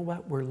life, you know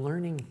what? We're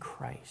learning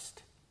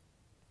Christ.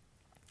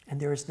 And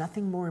there is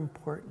nothing more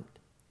important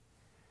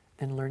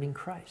than learning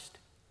Christ.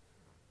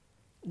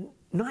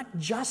 Not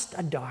just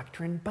a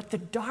doctrine, but the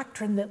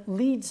doctrine that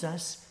leads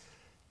us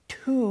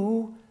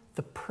to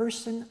the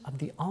person of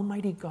the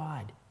Almighty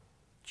God,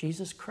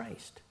 Jesus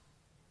Christ.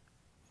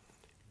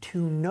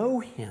 To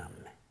know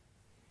him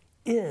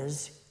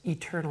is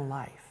eternal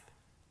life.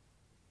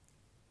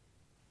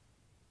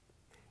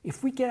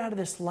 If we get out of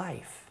this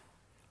life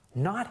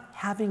not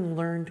having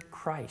learned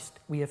Christ,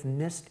 we have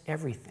missed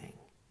everything.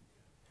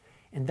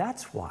 And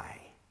that's why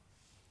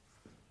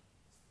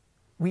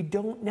we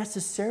don't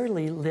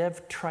necessarily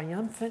live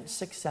triumphant,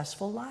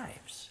 successful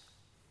lives.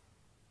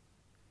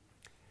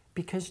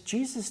 Because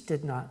Jesus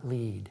did not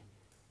lead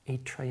a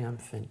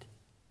triumphant,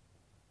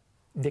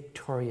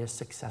 victorious,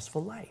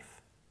 successful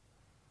life.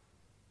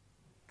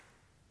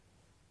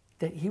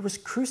 That he was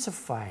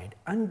crucified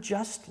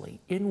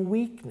unjustly, in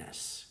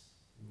weakness.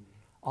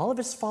 All of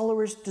his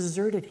followers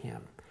deserted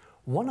him.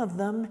 One of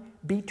them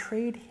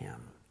betrayed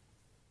him.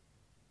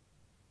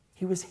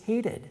 He was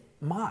hated,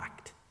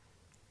 mocked.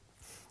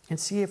 And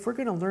see, if we're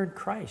going to learn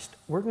Christ,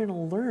 we're going to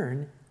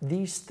learn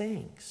these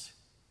things.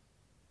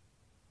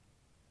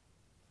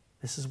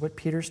 This is what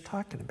Peter's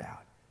talking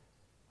about.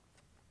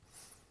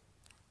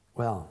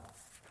 Well,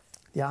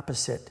 the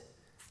opposite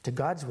to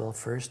God's will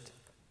first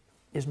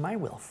is my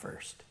will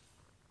first.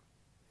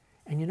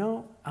 And you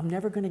know, I'm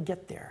never going to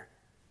get there.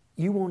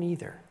 You won't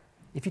either.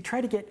 If you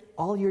try to get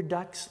all your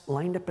ducks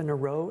lined up in a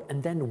row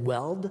and then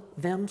weld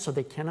them so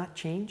they cannot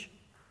change,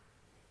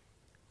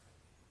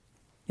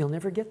 you'll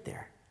never get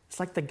there. It's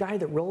like the guy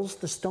that rolls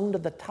the stone to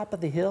the top of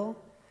the hill,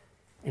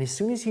 and as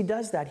soon as he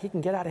does that, he can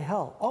get out of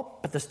hell. Oh,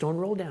 but the stone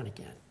rolled down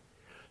again.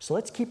 So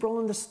let's keep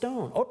rolling the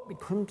stone. Oh,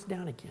 it comes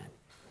down again.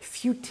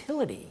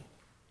 Futility.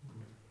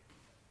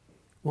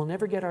 We'll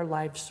never get our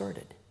lives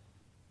sorted.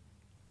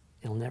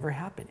 It'll never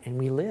happen. And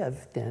we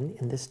live then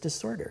in this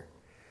disorder.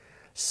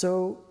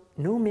 So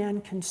no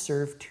man can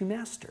serve two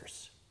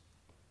masters.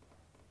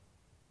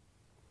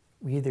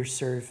 We either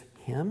serve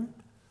him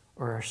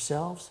or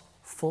ourselves,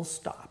 full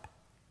stop.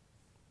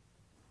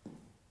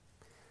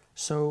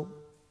 So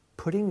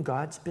putting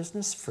God's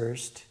business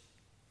first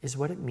is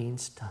what it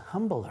means to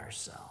humble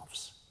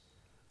ourselves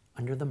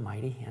under the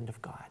mighty hand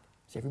of God.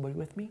 Is everybody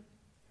with me?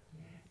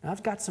 Now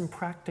I've got some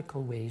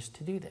practical ways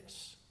to do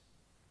this.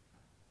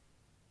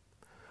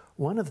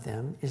 One of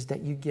them is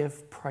that you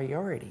give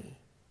priority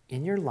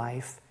in your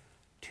life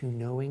to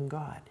knowing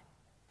God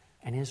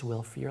and his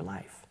will for your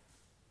life.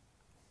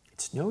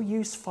 It's no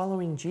use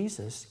following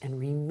Jesus and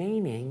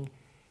remaining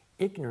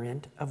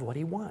ignorant of what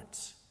he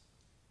wants.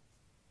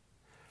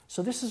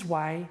 So this is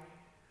why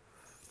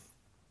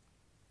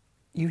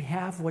you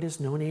have what is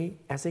known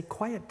as a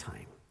quiet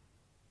time.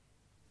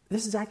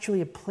 This is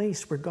actually a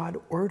place where God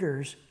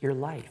orders your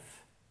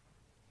life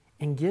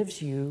and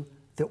gives you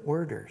the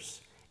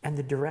orders and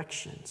the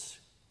directions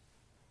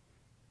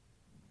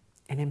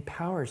and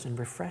empowers and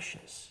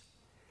refreshes.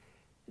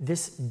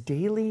 This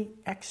daily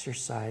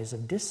exercise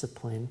of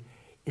discipline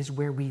is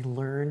where we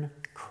learn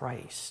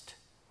Christ.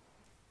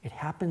 It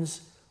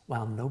happens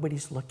while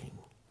nobody's looking.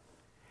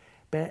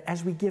 But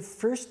as we give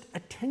first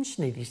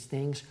attention to these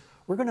things,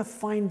 we're going to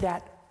find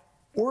that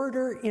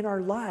order in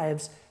our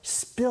lives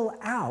spill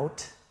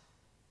out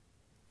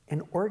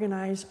and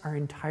organize our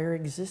entire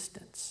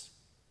existence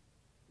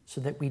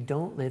so that we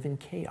don't live in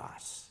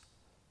chaos.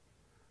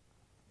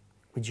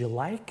 Would you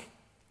like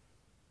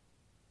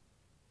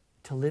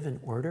to live in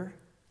order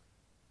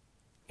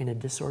in a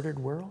disordered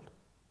world?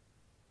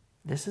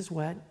 This is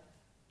what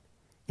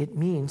it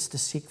means to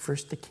seek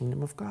first the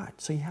kingdom of God.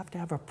 So you have to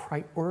have a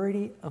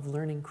priority of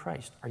learning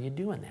Christ. Are you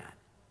doing that?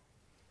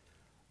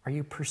 Are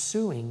you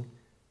pursuing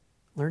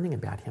learning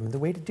about him? And the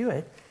way to do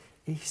it,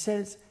 he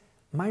says,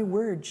 my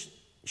words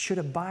should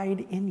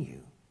abide in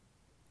you.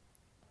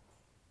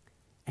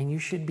 And you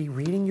should be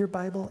reading your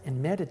Bible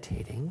and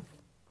meditating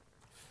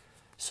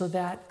so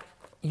that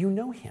you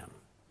know him.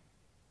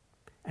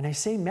 And I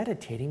say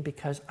meditating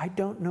because I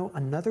don't know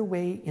another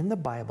way in the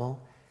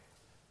Bible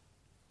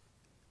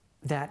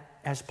that,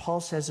 as Paul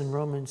says in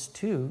Romans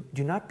 2,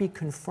 do not be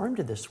conformed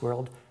to this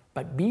world,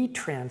 but be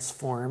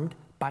transformed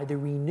by the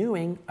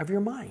renewing of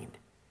your mind,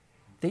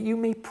 that you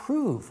may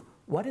prove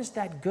what is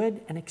that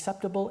good and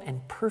acceptable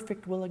and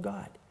perfect will of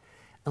God.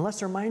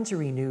 Unless our minds are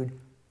renewed,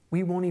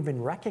 we won't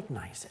even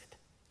recognize it.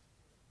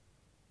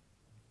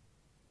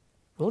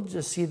 We'll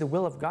just see the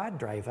will of God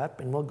drive up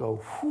and we'll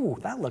go, whew,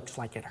 that looks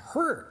like it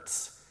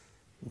hurts.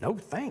 No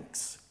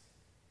thanks.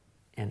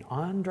 And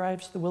on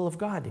drives the will of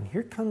God. And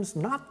here comes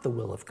not the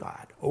will of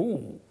God.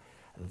 Oh,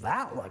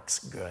 that looks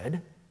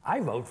good. I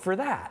vote for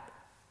that.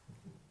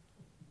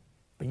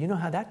 But you know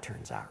how that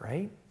turns out,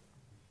 right?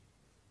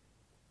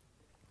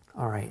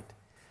 All right.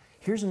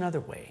 Here's another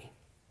way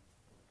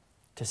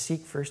to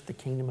seek first the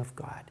kingdom of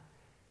God.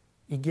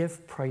 You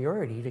give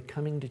priority to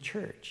coming to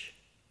church.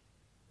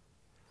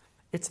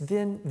 It's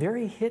been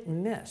very hit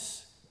and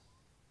miss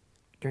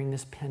during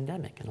this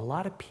pandemic, and a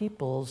lot of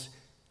people's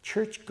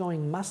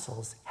church-going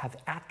muscles have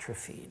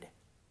atrophied.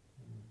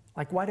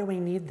 Like, why do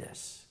we need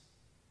this?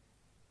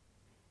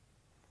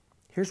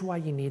 Here's why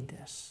you need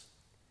this.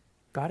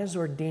 God has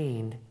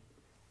ordained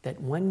that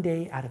one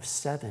day out of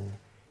 7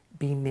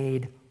 be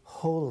made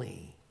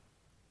holy.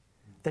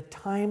 The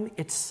time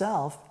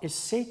itself is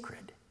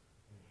sacred,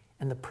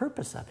 and the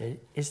purpose of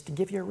it is to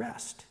give you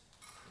rest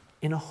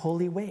in a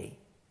holy way.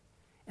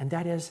 And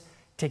that is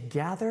to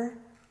gather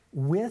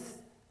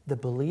with the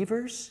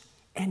believers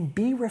and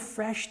be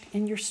refreshed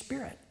in your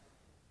spirit.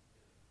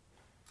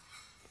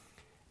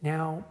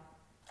 Now,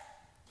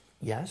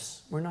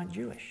 yes, we're not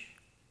Jewish.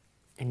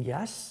 And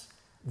yes,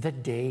 the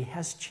day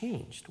has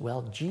changed.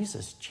 Well,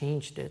 Jesus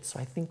changed it, so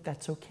I think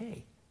that's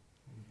okay.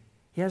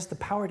 He has the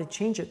power to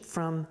change it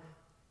from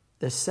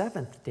the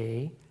 7th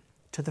day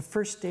to the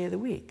first day of the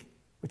week,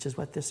 which is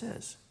what this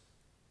is.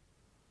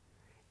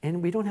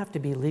 And we don't have to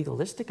be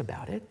legalistic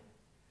about it,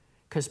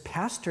 because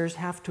pastors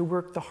have to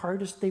work the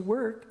hardest they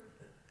work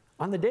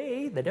on the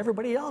day that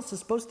everybody else is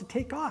supposed to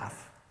take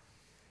off.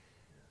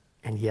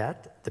 And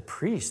yet the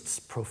priests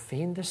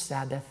profane the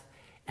Sabbath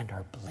and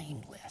are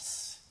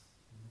blameless.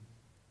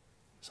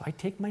 So I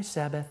take my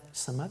Sabbath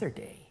some other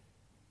day.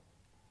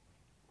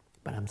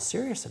 But I'm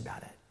serious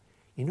about it.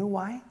 You know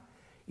why?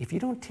 If you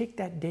don't take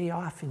that day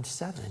off in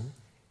 7,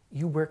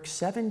 you work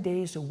 7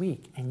 days a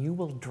week and you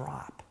will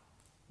drop.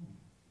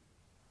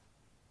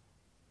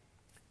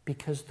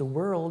 Because the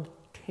world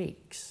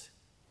takes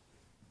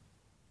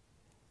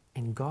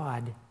and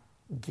God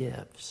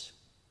gives.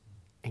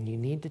 And you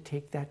need to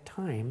take that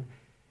time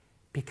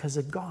because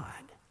of God.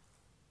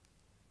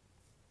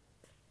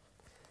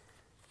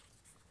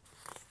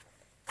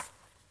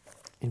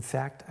 In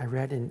fact, I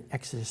read in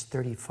Exodus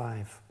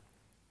 35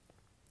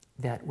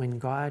 that when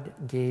God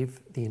gave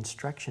the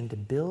instruction to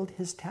build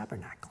his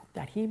tabernacle,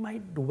 that he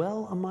might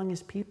dwell among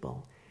his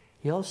people,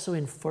 he also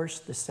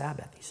enforced the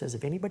Sabbath. He says,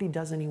 if anybody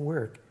does any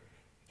work,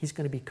 he's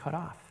going to be cut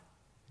off.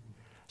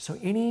 So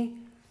any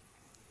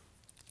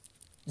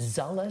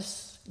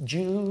zealous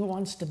Jew who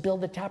wants to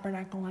build the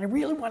tabernacle, and I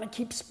really want to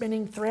keep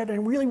spinning thread, and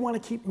I really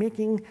want to keep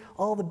making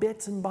all the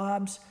bits and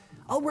bobs,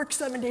 I'll work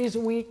 7 days a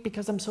week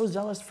because I'm so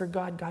zealous for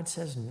God. God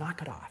says,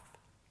 knock it off.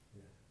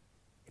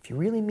 If you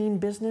really mean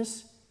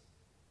business,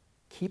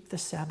 keep the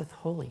Sabbath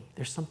holy.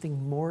 There's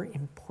something more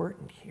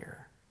important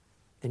here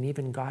than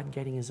even God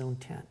getting his own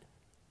tent.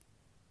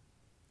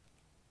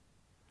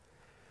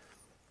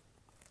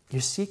 You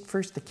seek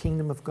first the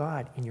kingdom of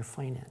God in your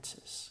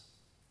finances.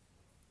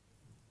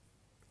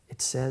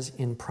 It says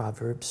in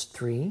Proverbs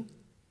 3,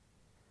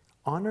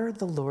 honor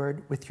the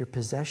Lord with your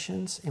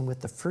possessions and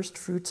with the first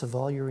fruits of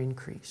all your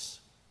increase.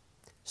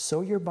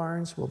 So your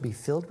barns will be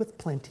filled with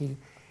plenty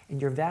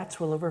and your vats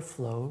will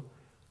overflow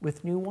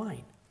with new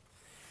wine.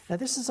 Now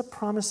this is a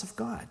promise of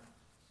God.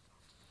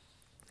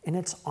 And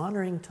it's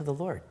honoring to the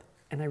Lord.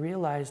 And I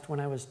realized when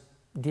I was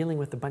dealing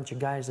with a bunch of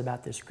guys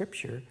about this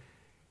scripture,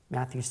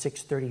 Matthew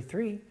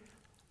 6:33,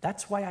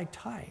 that's why I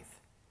tithe.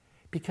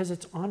 Because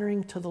it's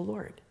honoring to the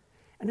Lord.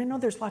 And I know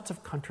there's lots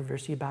of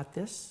controversy about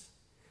this.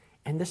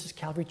 And this is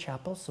Calvary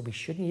Chapel, so we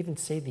shouldn't even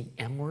say the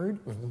M word.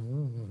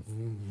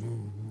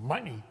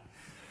 Money.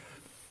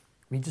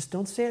 We just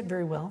don't say it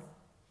very well.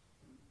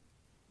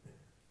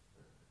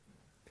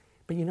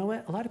 But you know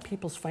what? A lot of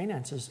people's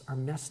finances are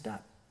messed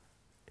up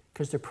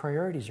because their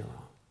priorities are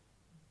wrong.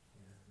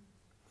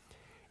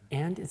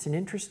 And it's an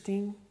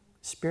interesting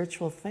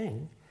spiritual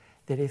thing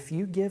that if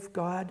you give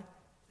God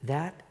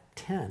that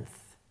 10th,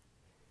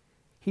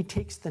 he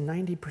takes the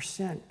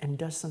 90% and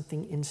does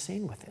something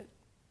insane with it.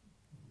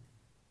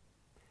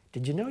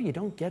 Did you know you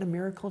don't get a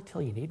miracle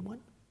till you need one?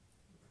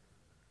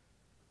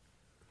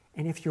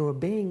 And if you're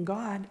obeying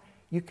God,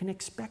 you can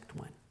expect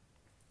one.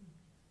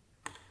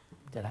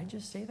 Did I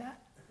just say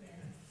that?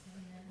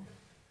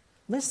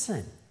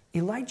 Listen,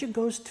 Elijah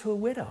goes to a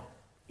widow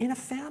in a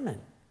famine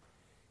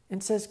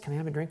and says, can I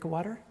have a drink of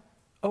water?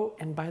 Oh,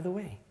 and by the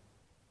way,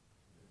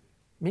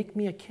 make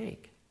me a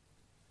cake.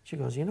 She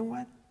goes, you know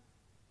what?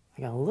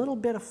 I got a little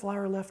bit of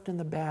flour left in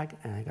the bag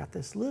and I got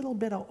this little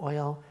bit of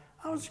oil.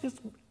 I was just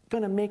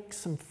going to make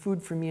some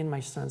food for me and my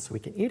son so we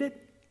can eat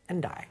it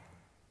and die.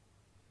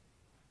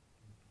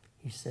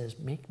 He says,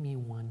 make me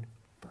one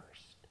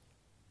first.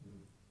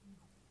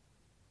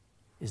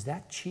 Is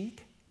that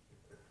cheek?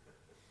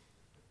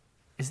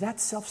 Is that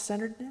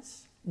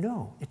self-centeredness?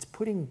 No, it's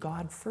putting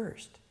God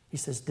first. He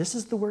says, this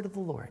is the word of the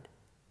Lord.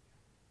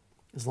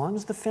 As long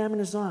as the famine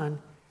is on,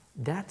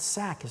 that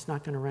sack is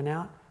not going to run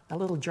out. That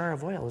little jar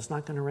of oil is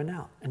not going to run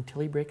out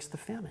until he breaks the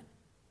famine.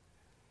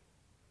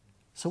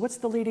 So what's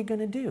the lady going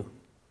to do?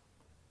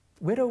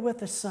 Widow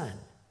with a son.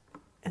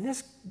 And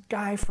this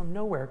guy from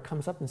nowhere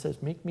comes up and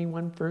says, make me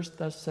one first,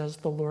 thus says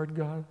the Lord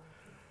God.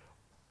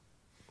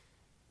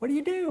 What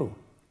do?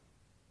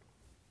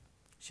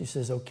 She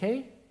says,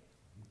 okay,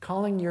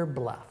 calling your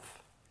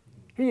bluff.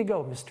 Here you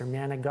go, Mr.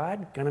 Man of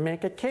God. Gonna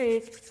make a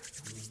cake.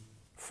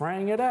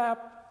 Frying it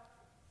up.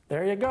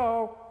 There you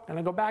go.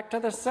 Gonna go back to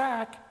the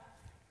sack.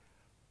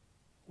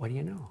 What do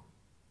you know?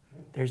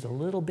 There's a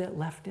little bit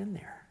left in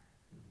there.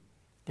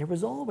 There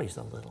was always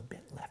a little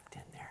bit left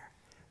in there.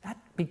 That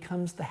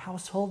becomes the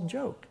household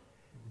joke.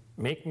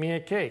 Make me a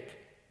cake.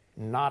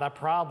 Not a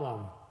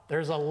problem.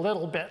 There's a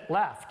little bit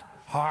left.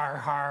 Har,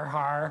 har,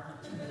 har.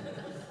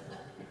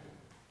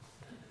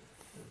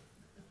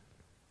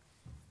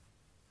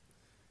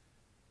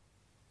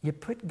 You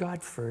put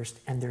God first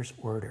and there's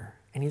order,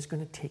 and he's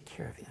going to take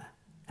care of you.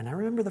 And I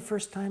remember the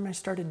first time I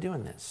started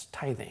doing this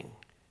tithing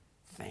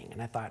thing,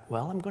 and I thought,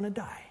 well, I'm going to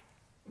die.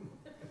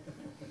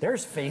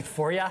 There's faith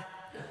for you.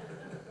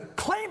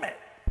 Claim it.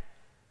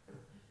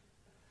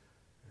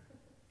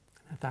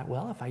 I thought,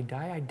 well, if I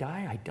die, I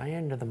die. I die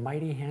under the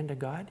mighty hand of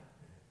God.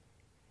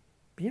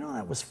 But you know,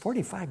 that was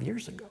 45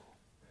 years ago.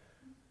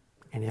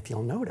 And if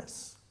you'll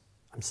notice,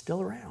 I'm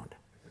still around.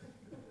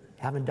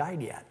 Haven't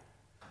died yet.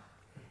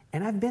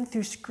 And I've been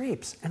through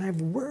scrapes, and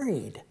I've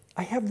worried.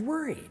 I have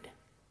worried.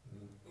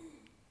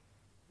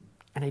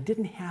 And I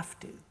didn't have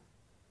to.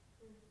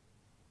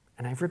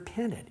 And I've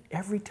repented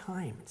every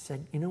time and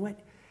said, you know what?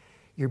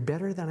 You're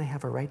better than I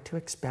have a right to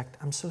expect.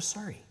 I'm so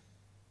sorry.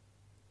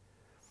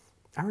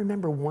 I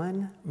remember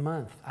 1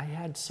 month I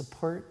had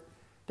support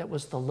that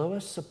was the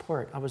lowest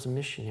support. I was a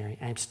missionary,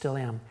 and I still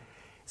am.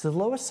 It's the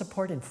lowest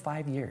support in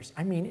 5 years.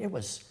 I mean, it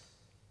was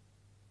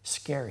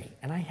scary.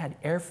 And I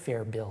had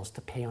airfare bills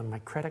to pay on my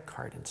credit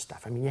card and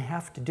stuff. I mean, you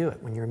have to do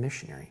it when you're a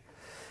missionary.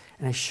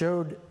 And I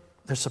showed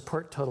the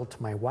support total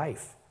to my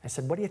wife. I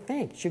said, what do you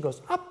think? She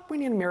goes, we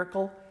need a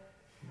miracle.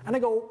 And I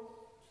go,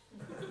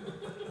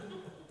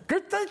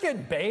 good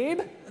thinking,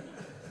 babe.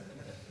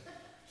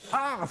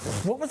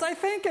 What was I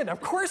thinking?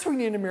 Of course we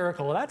need a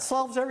miracle. That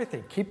solves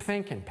everything. Keep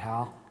thinking,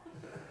 pal.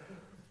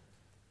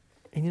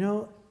 And you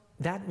know,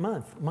 that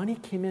month, money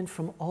came in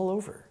from all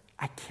over.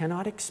 I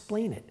cannot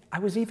explain it. I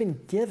was even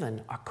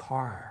given a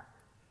car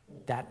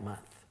that month.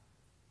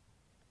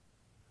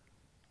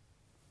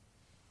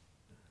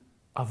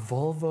 A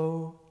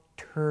Volvo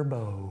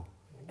Turbo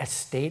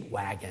estate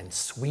wagon,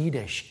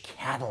 Swedish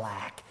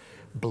Cadillac,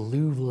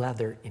 blue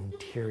leather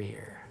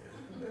interior.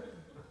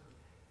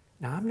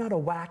 Now, I'm not a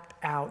whacked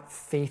out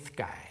faith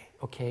guy,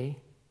 okay?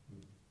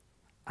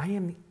 I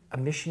am a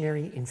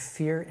missionary in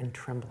fear and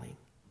trembling.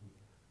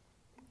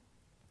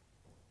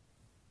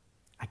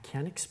 I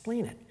can't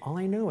explain it. All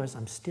I know is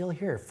I'm still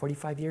here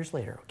 45 years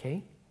later,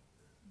 okay?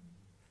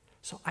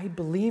 So I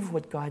believe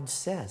what God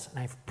says, and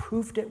I've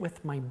proved it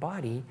with my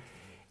body,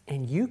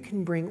 and you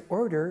can bring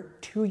order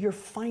to your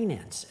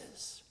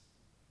finances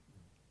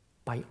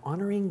by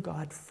honoring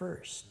God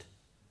first.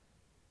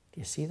 Do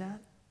you see that?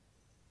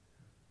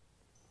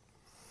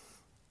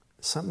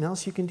 Something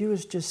else you can do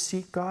is just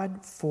seek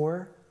God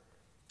for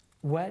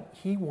what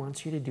He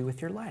wants you to do with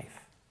your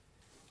life.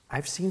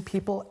 I've seen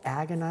people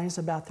agonize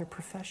about their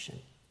profession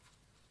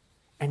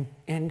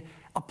and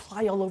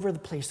apply all over the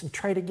place and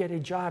try to get a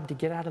job to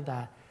get out of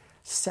the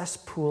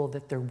cesspool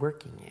that they're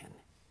working in.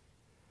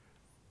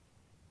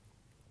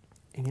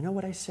 And you know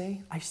what I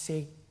say? I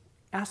say,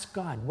 ask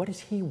God, what does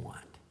He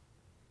want?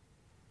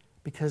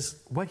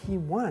 Because what He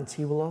wants,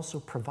 He will also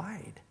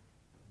provide.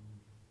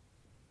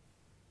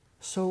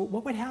 So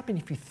what would happen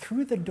if you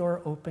threw the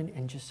door open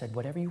and just said,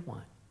 whatever you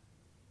want,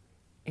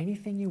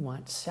 anything you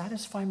want,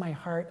 satisfy my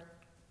heart.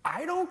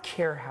 I don't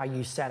care how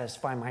you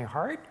satisfy my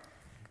heart.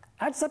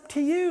 That's up to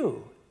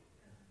you.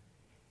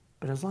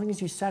 But as long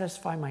as you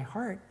satisfy my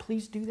heart,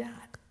 please do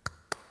that.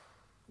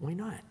 Why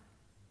not?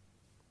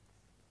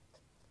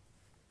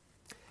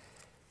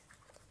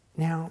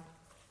 Now,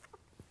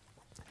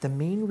 the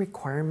main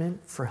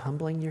requirement for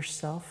humbling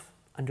yourself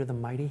under the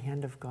mighty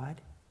hand of God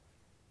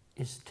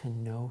is to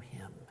know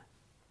Him.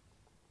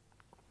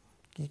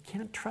 You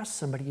can't trust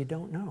somebody you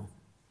don't know.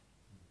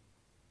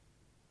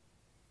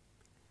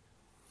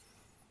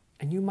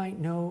 And you might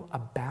know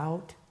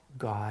about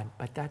God,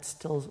 but that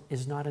still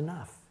is not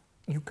enough.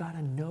 You've got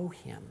to know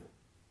Him.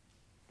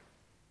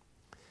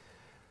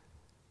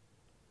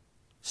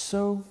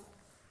 So,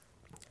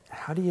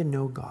 how do you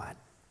know God?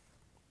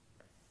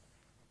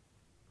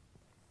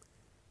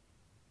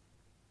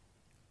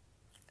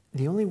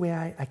 The only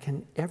way I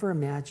can ever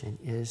imagine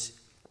is,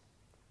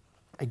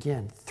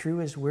 again, through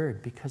His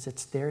Word, because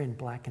it's there in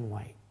black and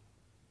white.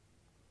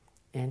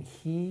 And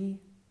He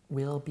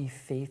will be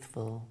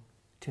faithful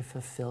to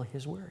fulfill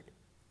His Word.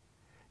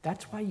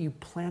 That's why you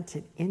plant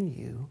it in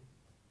you,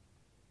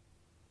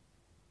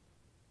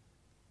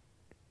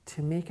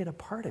 to make it a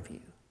part of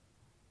you.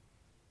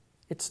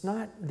 It's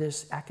not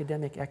this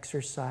academic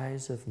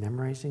exercise of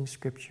memorizing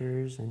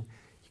scriptures and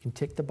you can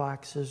tick the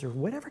boxes or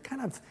whatever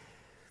kind of...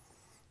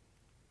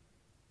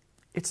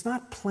 It's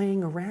not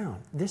playing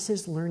around. This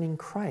is learning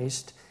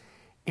Christ,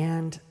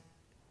 and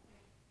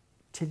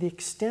to the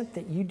extent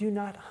that you do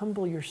not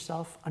humble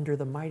yourself under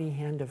the mighty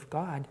hand of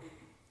God,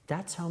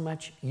 that's how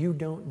much you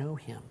don't know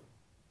Him.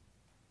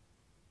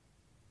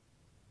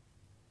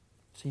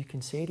 So you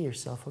can say to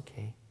yourself,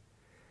 okay,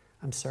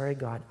 I'm sorry,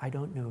 God, I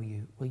don't know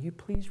You. Will You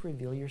please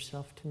reveal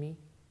Yourself to me?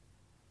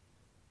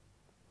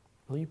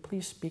 Will You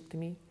please speak to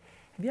me?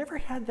 Have you ever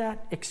had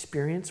that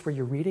experience where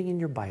you're reading in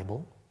your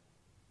Bible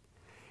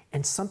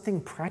and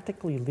something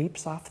practically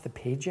leaps off the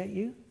page at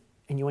you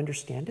and you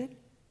understand it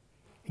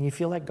and you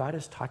feel like God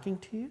is talking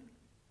to you?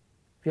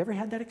 Have you ever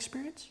had that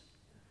experience?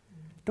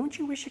 Don't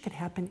you wish it could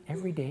happen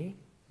every day?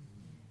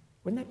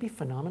 Wouldn't that be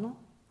phenomenal?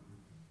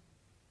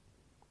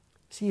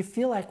 So you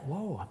feel like,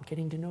 whoa, I'm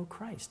getting to know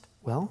Christ.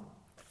 Well,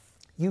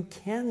 you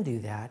can do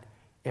that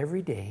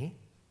every day.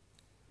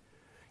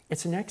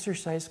 It's an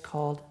exercise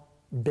called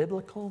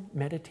biblical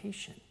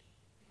meditation.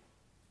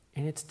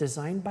 And it's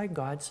designed by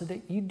God so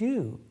that you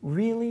do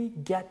really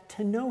get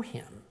to know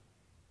Him.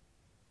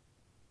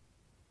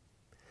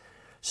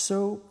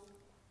 So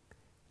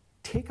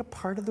take a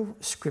part of the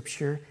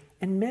scripture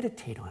and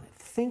meditate on it.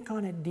 Think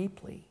on it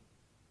deeply.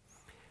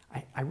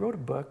 I wrote a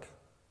book,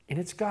 and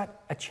it's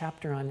got a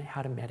chapter on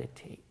how to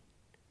meditate.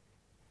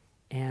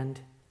 And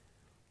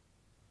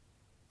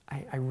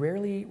I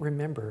rarely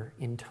remember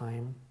in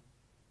time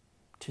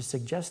to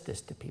suggest this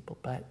to people,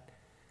 but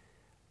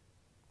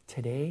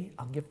today,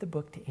 I'll give the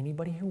book to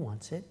anybody who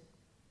wants it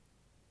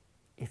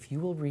if you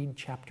will read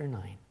chapter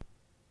 9,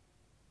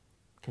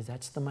 because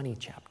that's the money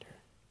chapter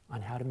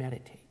on how to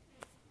meditate.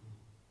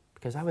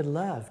 because I would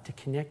love to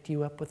connect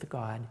you up with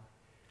God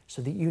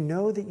so that you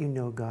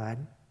know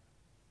God,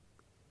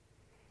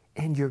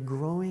 and you're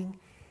growing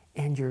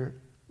and you're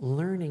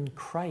learning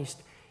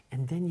Christ,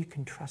 and then you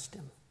can trust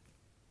him.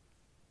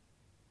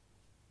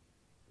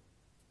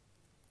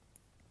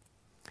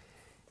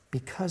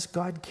 Because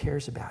God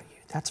cares about you.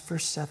 That's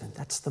verse 7.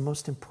 That's the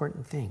most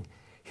important thing.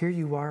 Here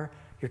you are,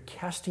 you're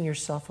casting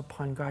yourself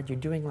upon God. You're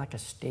doing like a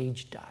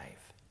stage dive.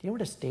 Do you know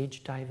what a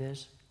stage dive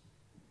is?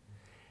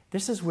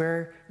 This is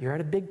where you're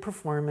at a big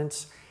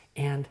performance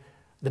and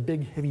the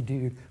big heavy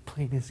dude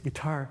playing his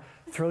guitar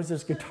throws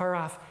his guitar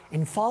off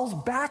and falls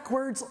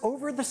backwards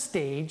over the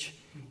stage,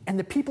 and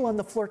the people on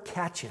the floor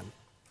catch him.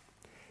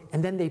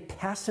 And then they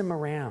pass him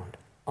around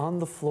on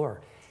the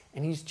floor,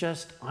 and he's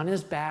just on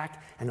his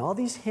back, and all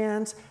these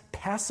hands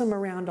pass him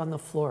around on the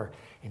floor,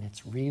 and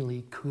it's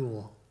really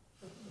cool.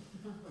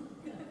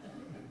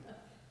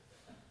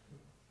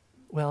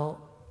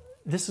 Well,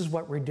 this is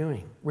what we're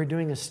doing. We're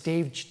doing a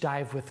stage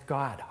dive with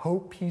God.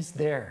 Hope he's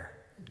there.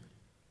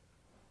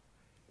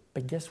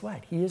 But guess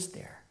what? He is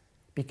there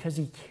because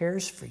he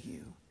cares for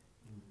you.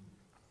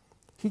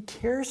 He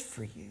cares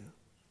for you.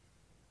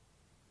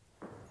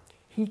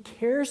 He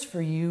cares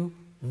for you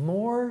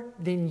more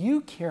than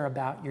you care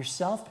about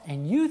yourself,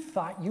 and you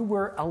thought you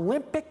were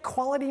Olympic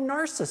quality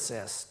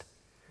narcissist.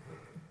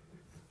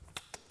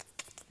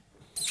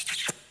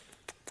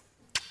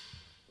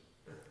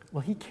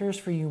 Well, he cares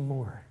for you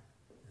more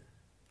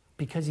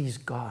because he's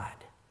God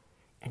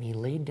and he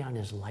laid down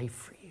his life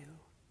for you.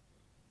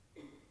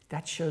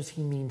 That shows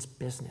he means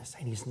business,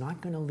 and he's not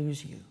going to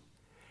lose you,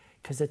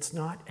 because it's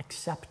not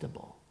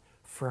acceptable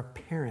for a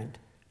parent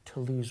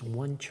to lose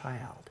one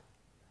child.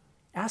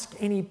 Ask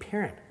any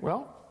parent,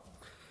 well,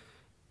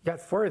 you got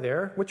 4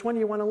 there, which one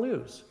do you want to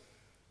lose?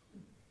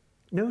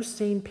 No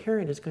sane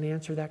parent is going to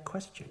answer that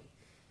question.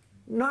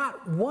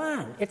 Not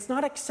one. It's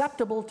not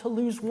acceptable to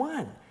lose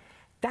one.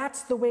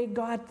 That's the way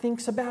God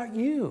thinks about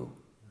you.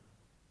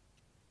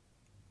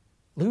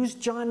 Lose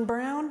John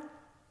Brown?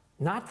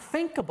 Not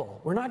thinkable.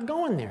 We're not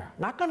going there.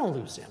 Not going to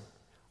lose him.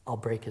 I'll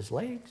break his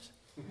legs.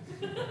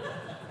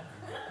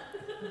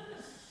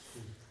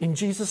 In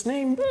Jesus'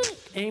 name,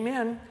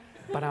 amen.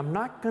 But I'm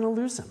not going to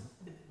lose him.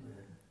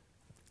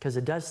 Because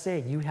it does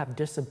say, you have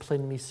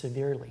disciplined me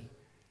severely.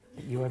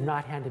 You have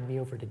not handed me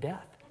over to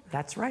death.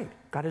 That's right.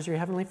 God is your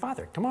heavenly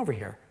Father. Come over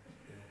here.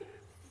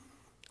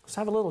 Let's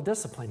have a little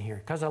discipline here,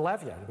 because I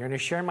love you. You're going to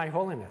share my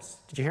holiness.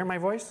 Did you hear my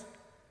voice?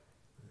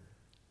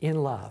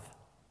 In love.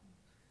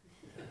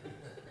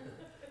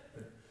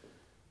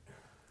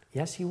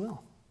 Yes, he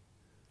will.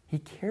 He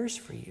cares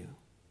for you.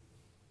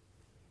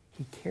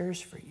 He cares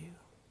for you.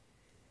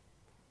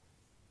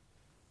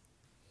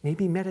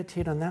 Maybe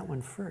meditate on that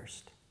one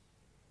first.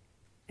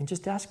 And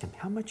just ask him,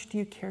 how much do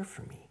you care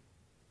for me?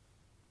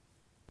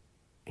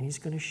 And he's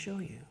going to show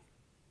you.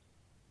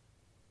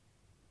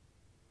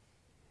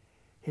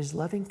 His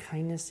loving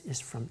kindness is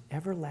from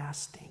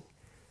everlasting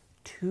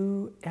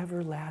to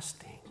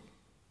everlasting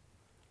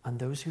on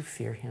those who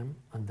fear him,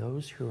 on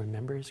those who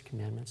remember his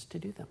commandments to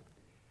do them.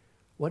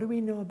 What do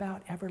we know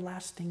about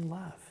everlasting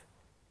love?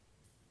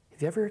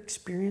 Have you ever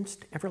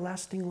experienced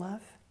everlasting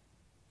love?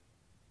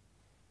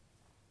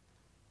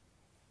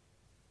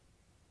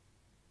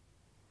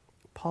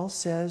 Paul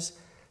says,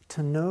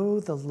 to know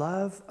the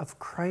love of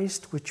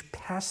Christ which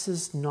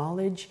passes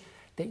knowledge,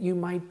 that you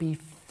might be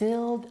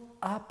filled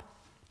up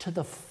to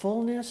the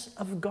fullness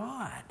of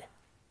God.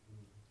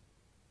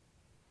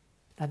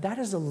 Now that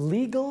is a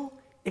legal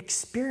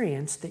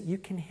experience that you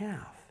can have.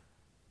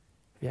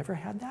 Have you ever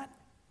had that?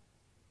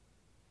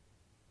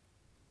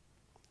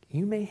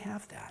 You may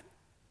have that.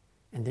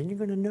 And then you're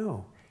going to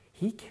know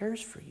he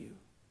cares for you.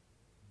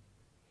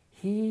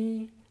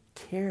 He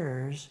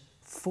cares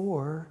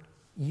for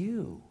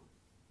you.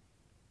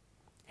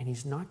 And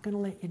he's not going to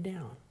let you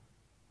down.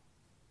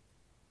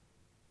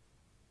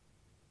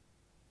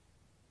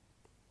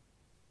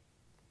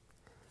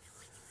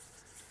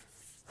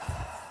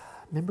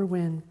 Remember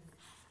when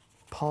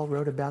Paul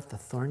wrote about the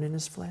thorn in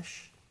his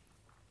flesh?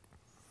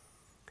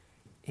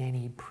 And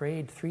he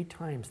prayed 3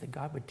 times that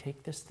God would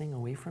take this thing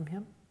away from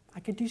him. I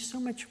could do so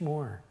much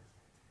more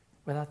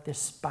without this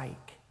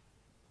spike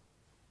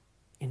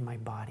in my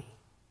body.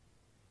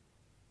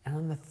 And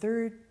on the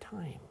 3rd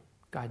time,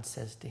 God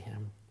says to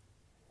him,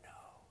 no.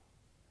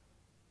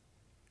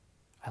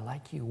 I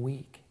like you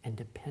weak and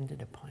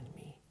dependent upon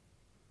me.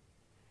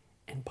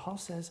 And Paul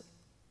says,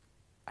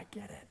 I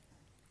get it.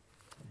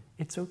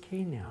 It's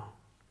okay now,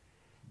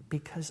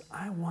 because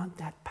I want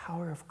that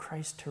power of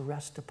Christ to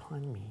rest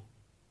upon me.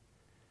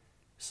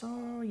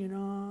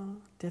 So,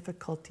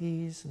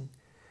 difficulties and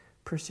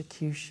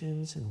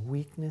persecutions and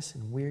weakness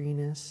and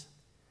weariness,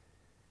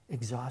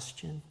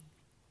 exhaustion.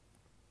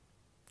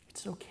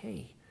 It's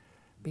okay,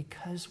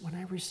 because when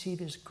I receive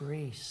his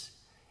grace,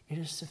 it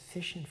is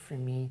sufficient for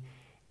me,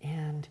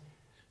 and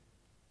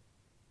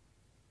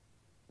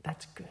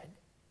that's good.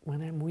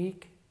 When I'm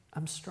weak,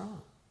 I'm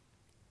strong.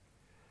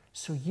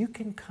 So you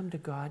can come to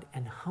God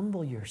and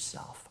humble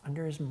yourself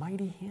under his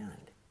mighty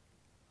hand.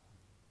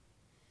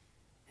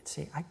 and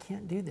say, I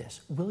can't do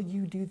this. Will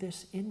you do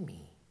this in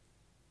me?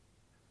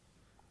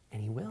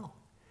 And he will,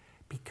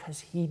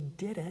 because he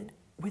did it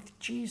with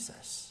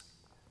Jesus.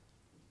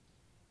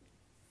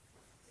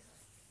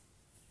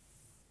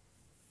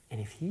 And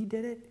if he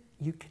did it,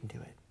 you can do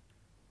it.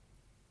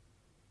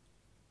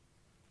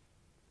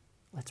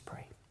 Let's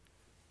pray.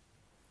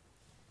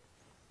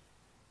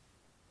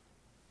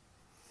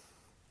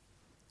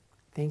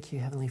 Thank you,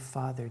 Heavenly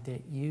Father,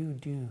 that you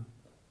do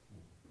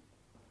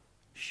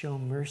show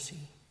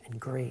mercy and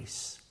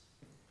grace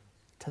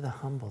to the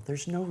humble.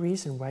 There's no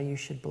reason why you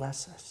should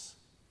bless us.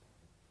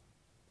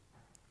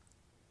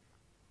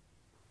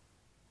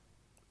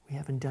 We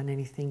haven't done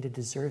anything to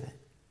deserve it.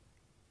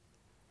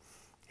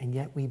 And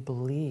yet we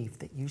believe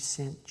that you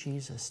sent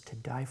Jesus to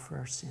die for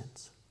our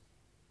sins.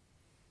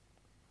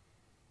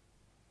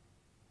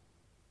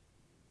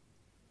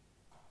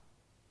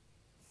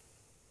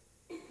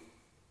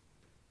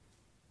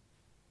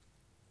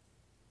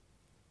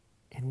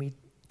 And we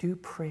do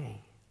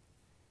pray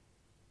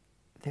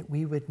that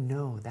we would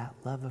know that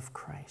love of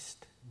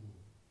Christ.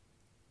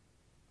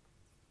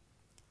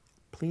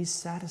 Please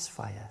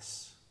satisfy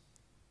us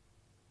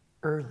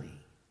early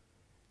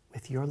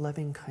with your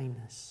loving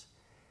kindness,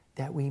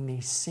 that we may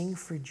sing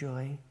for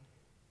joy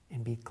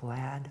and be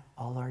glad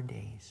all our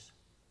days.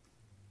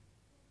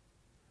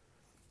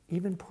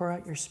 Even pour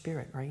out your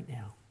Spirit right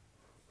now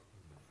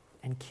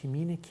and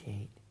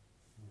communicate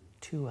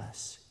to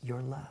us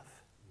your love.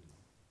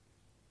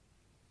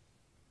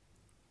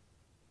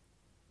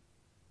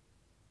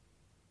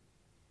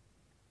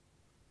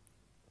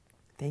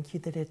 Thank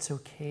you that it's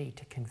okay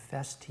to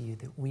confess to you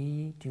that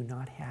we do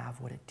not have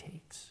what it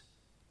takes.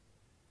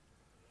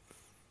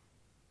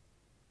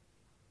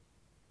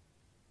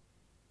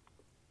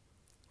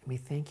 We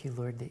thank you,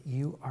 Lord, that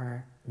you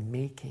are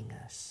making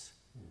us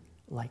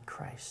like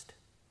Christ.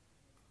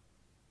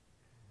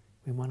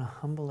 We want to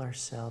humble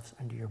ourselves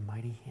under your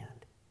mighty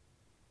hand.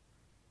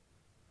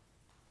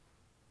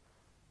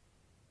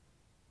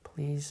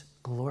 Please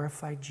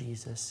glorify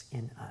Jesus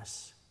in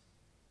us.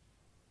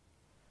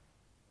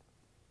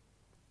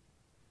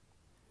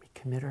 We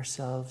commit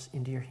ourselves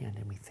into your hand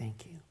and we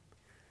thank you.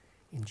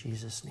 In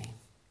Jesus' name,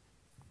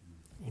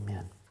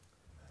 amen.